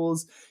tie-breaking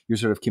rules. You're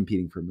sort of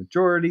competing for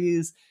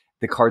majorities.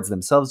 The cards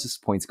themselves,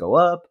 just points go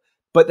up.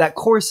 But that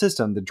core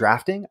system, the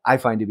drafting, I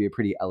find to be a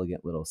pretty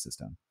elegant little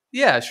system.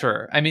 Yeah,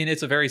 sure. I mean,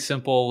 it's a very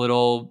simple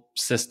little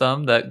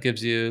system that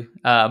gives you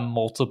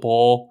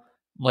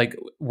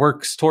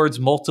works towards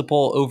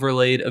multiple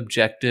overlaid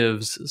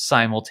objectives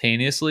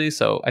simultaneously.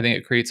 So I think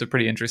it creates a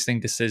pretty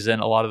interesting decision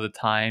a lot of the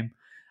time.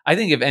 I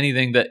think if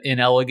anything, the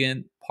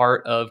inelegant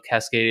part of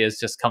Cascadia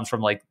just comes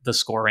from like the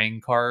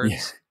scoring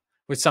cards,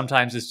 which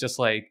sometimes is just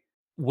like,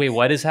 wait,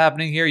 what is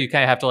happening here? You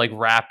kind of have to like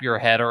wrap your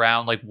head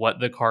around like what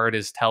the card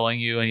is telling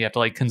you, and you have to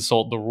like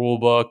consult the rule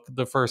book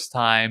the first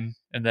time,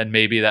 and then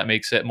maybe that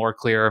makes it more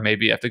clear. Or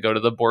maybe you have to go to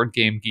the Board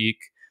Game Geek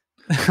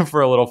for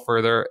a little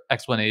further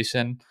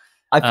explanation.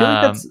 I feel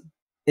like that's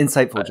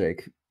insightful,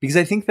 Jake. Because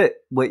I think that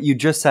what you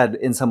just said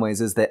in some ways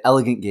is that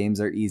elegant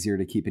games are easier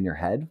to keep in your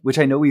head, which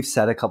I know we've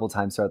said a couple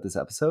times throughout this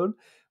episode.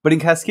 But in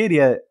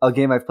Cascadia, a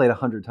game I've played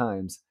 100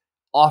 times,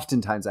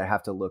 oftentimes I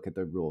have to look at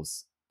the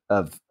rules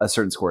of a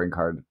certain scoring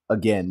card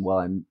again while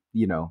I'm,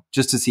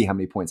 just to see how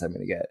many points I'm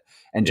going to get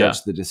and Yeah.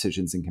 judge the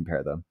decisions and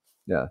compare them.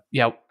 Yeah.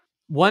 Yeah.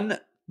 One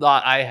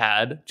thought I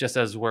had, just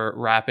as we're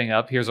wrapping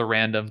up, here's a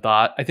random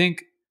thought. I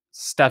think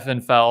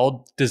Stefan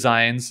Feld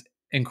designs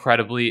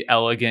incredibly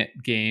elegant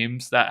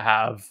games that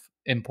have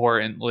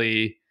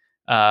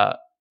uh,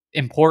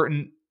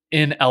 important,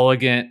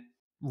 inelegant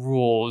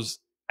rules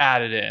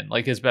added in,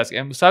 like his best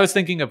game. So I was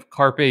thinking of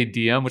Carpe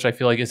Diem, which I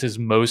feel like is his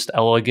most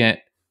elegant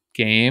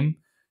game.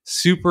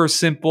 Super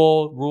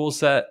simple rule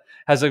set,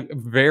 has a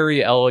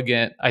very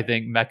elegant, I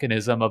think,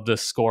 mechanism of the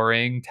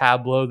scoring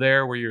tableau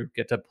there, where you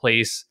get to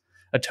place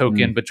a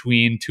token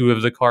between two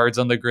of the cards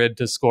on the grid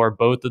to score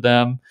both of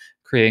them,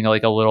 creating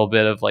like a little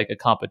bit of like a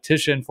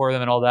competition for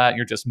them and all that. And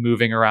you're just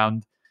moving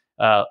around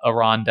a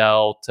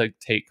rondel to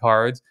take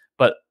cards,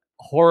 but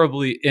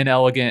horribly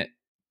inelegant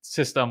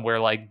system where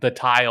like the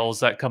tiles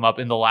that come up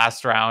in the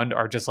last round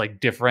are just like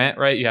different,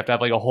 right? You have to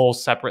have like a whole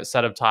separate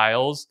set of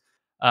tiles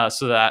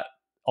so that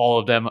all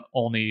of them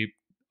only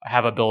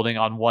have a building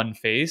on one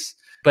face.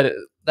 But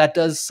that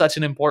does such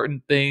an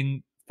important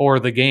thing for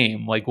the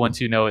game. Like once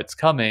you know it's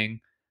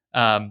coming,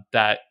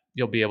 that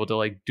you'll be able to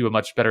like do a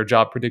much better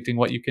job predicting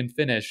what you can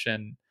finish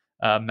and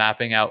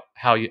mapping out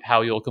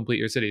how you'll complete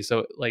your city.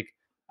 So like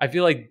I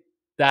feel like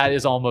that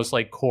is almost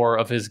like core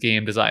of his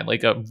game design,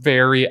 like a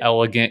very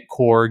elegant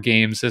core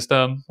game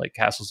system, like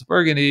Castles of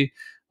Burgundy,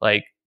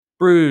 like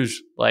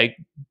Bruges, like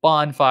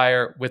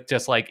Bonfire, with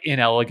just like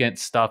inelegant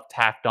stuff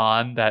tacked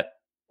on that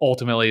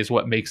ultimately is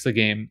what makes the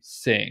game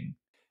sing.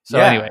 So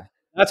anyway, Yeah.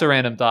 that's a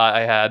random thought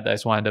I had that I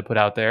just wanted to put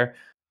out there.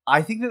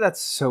 I think that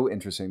that's so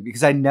interesting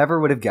because I never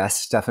would have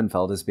guessed Stefan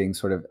Feld as being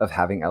sort of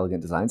having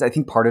elegant designs. I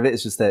think part of it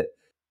is just that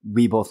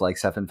we both like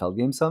Stefan Feld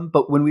games some,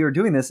 but when we were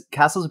doing this,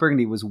 Castles of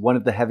Burgundy was one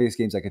of the heaviest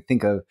games I could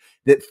think of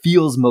that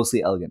feels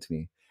mostly elegant to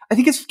me. I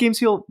think its games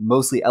feel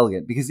mostly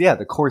elegant because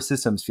the core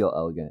systems feel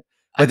elegant.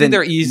 But I think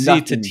they're easy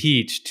to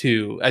teach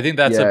too. I think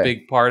that's a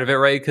big part of it,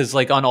 right? Because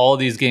like on all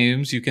these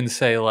games, you can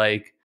say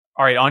like,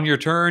 all right, on your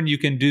turn, you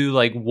can do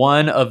like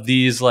one of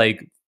these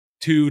like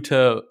 2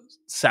 to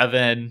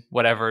 7,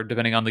 whatever,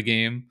 depending on the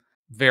game,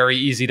 very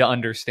easy to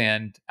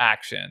understand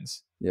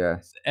actions. Yeah.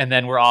 And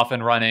then we're off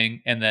and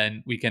running, and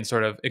then we can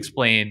sort of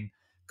explain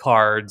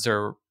cards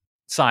or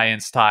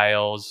science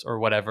tiles or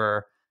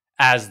whatever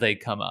as they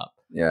come up.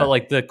 Yeah. But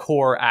like the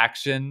core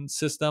action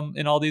system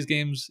in all these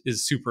games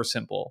is super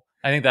simple.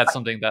 I think that's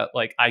something that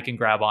like I can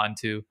grab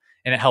onto,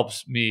 and it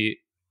helps me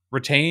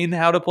retain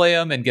how to play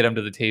them and get them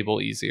to the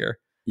table easier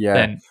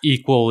than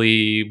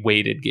equally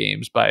weighted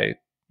games by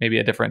maybe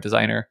a different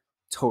designer.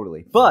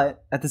 Totally.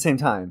 But at the same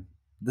time,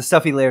 the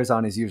stuff he layers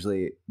on is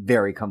usually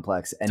very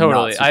complex and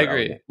totally. not super I agree.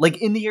 Elegant.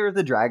 Like in the Year of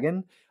the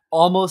Dragon,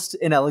 almost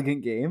an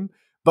elegant game,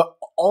 but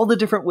all the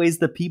different ways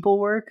the people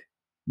work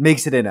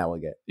makes it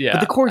inelegant. Yeah. But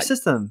the core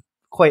system,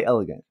 quite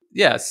elegant.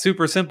 Yeah,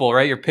 super simple,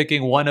 right? You're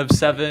picking one of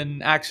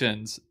 7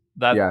 actions.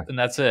 And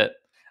that's it.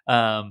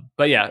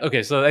 But yeah,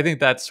 okay. So I think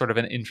that's sort of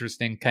an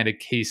interesting kind of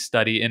case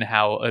study in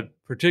how a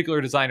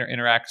particular designer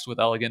interacts with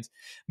elegance.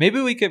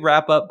 Maybe we could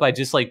wrap up by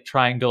just like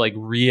trying to like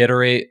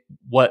reiterate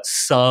what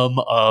some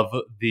of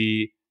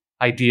the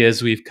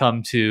ideas we've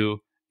come to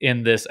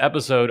in this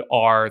episode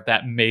are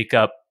that make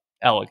up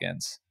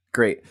elegance.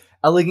 Great.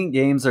 Elegant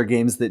games are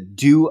games that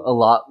do a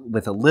lot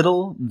with a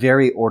little,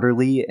 very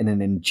orderly, in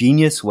an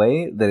ingenious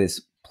way that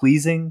is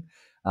pleasing.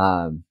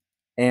 And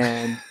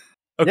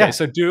okay,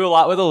 so do a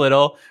lot with a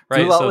little, right?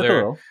 Do a lot so with they're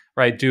a little.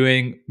 Right,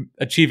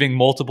 achieving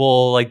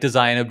multiple like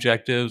design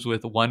objectives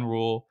with one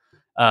rule.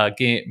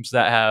 Games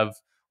that have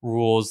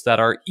rules that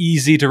are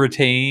easy to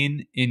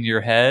retain in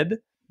your head.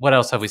 What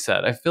else have we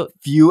said? I feel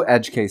few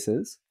edge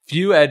cases.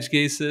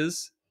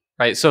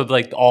 Right? So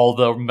like all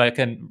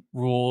the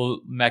rule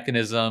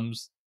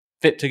mechanisms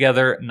fit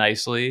together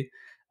nicely.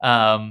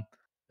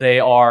 They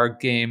are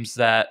games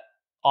that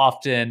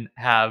often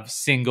have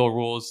single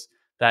rules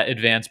that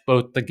advance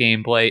both the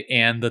gameplay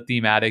and the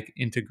thematic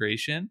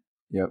integration.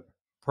 Yep.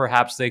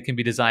 Perhaps they can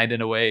be designed in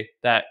a way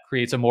that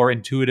creates a more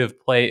intuitive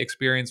play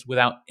experience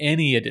without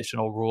any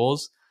additional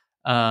rules.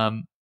 So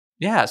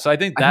I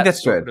think that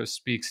sort of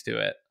speaks to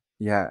it.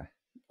 Yeah.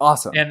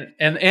 Awesome.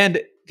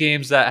 And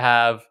games that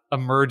have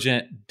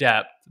emergent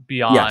depth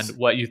beyond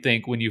what you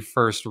think when you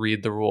first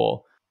read the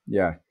rule.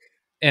 Yeah.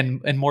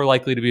 And more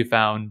likely to be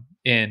found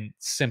in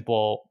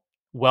simple,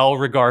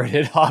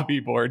 well-regarded hobby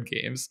board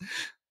games.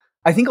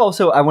 I think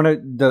also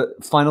the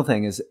final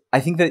thing is I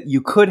think that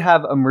you could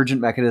have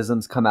emergent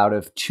mechanisms come out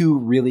of 2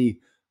 really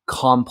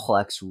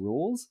complex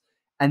rules,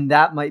 and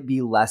that might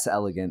be less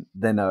elegant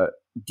than a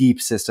deep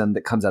system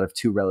that comes out of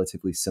 2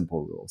 relatively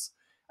simple rules.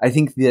 I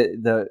think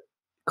the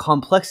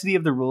complexity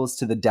of the rules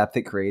to the depth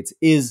it creates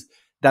is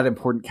that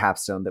important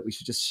capstone that we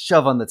should just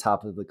shove on the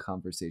top of the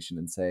conversation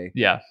and say,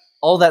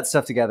 all that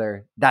stuff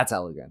together, that's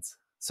elegance.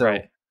 So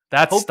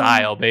That's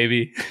style,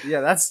 baby.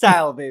 Yeah, that's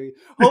style, baby.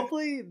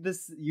 Hopefully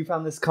you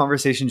found this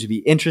conversation to be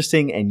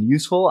interesting and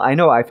useful. I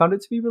know I found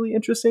it to be really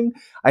interesting.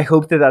 I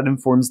hope that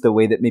informs the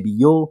way that maybe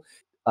you'll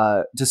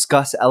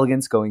discuss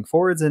elegance going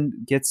forwards and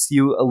gets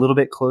you a little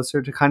bit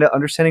closer to kind of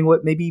understanding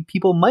what maybe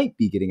people might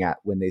be getting at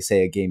when they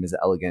say a game is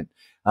elegant,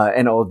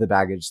 and all of the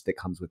baggage that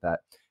comes with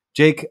that.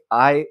 Jake,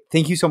 I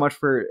thank you so much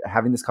for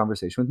having this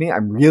conversation with me.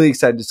 I'm really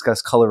excited to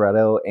discuss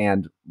Colorado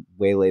and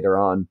way later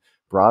on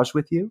Barrage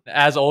with you.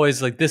 As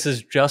always, like, this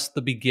is just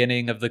the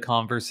beginning of the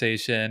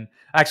conversation.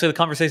 Actually, the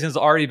conversation has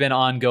already been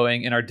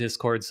ongoing in our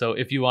Discord. So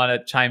if you want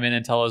to chime in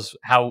and tell us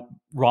how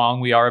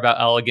wrong we are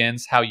about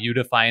elegance, how you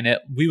define it,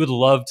 we would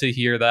love to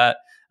hear that.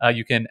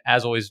 You can,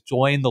 as always,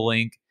 join the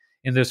link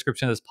in the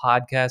description of this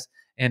podcast.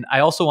 And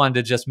I also wanted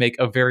to just make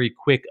a very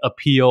quick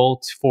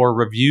appeal for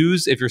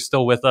reviews. If you're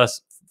still with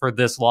us for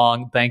this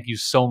long, thank you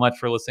so much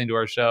for listening to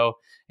our show.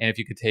 And if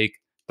you could take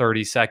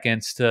 30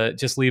 seconds to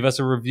just leave us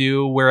a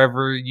review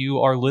wherever you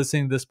are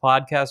listening to this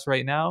podcast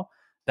right now,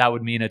 that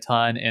would mean a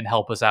ton and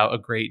help us out a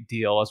great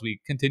deal as we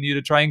continue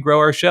to try and grow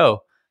our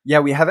show. Yeah,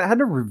 we haven't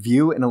had a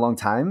review in a long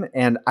time.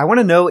 And I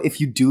want to know,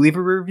 if you do leave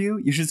a review,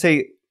 you should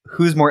say,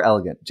 who's more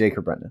elegant, Jake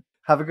or Brendan?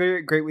 Have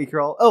a great week,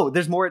 y'all. Oh,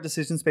 there's more at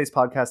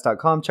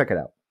decisionspacepodcast.com. Check it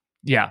out.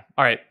 Yeah.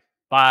 All right.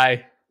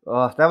 Bye.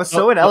 Oh, that was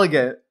so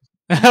inelegant.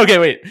 Okay,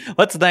 wait.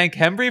 Let's thank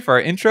Hembry for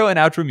our intro and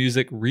outro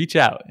music. Reach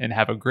out and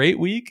have a great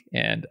week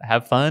and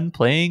have fun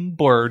playing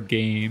board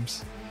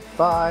games.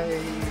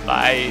 Bye.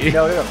 Bye.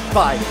 No.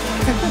 Bye.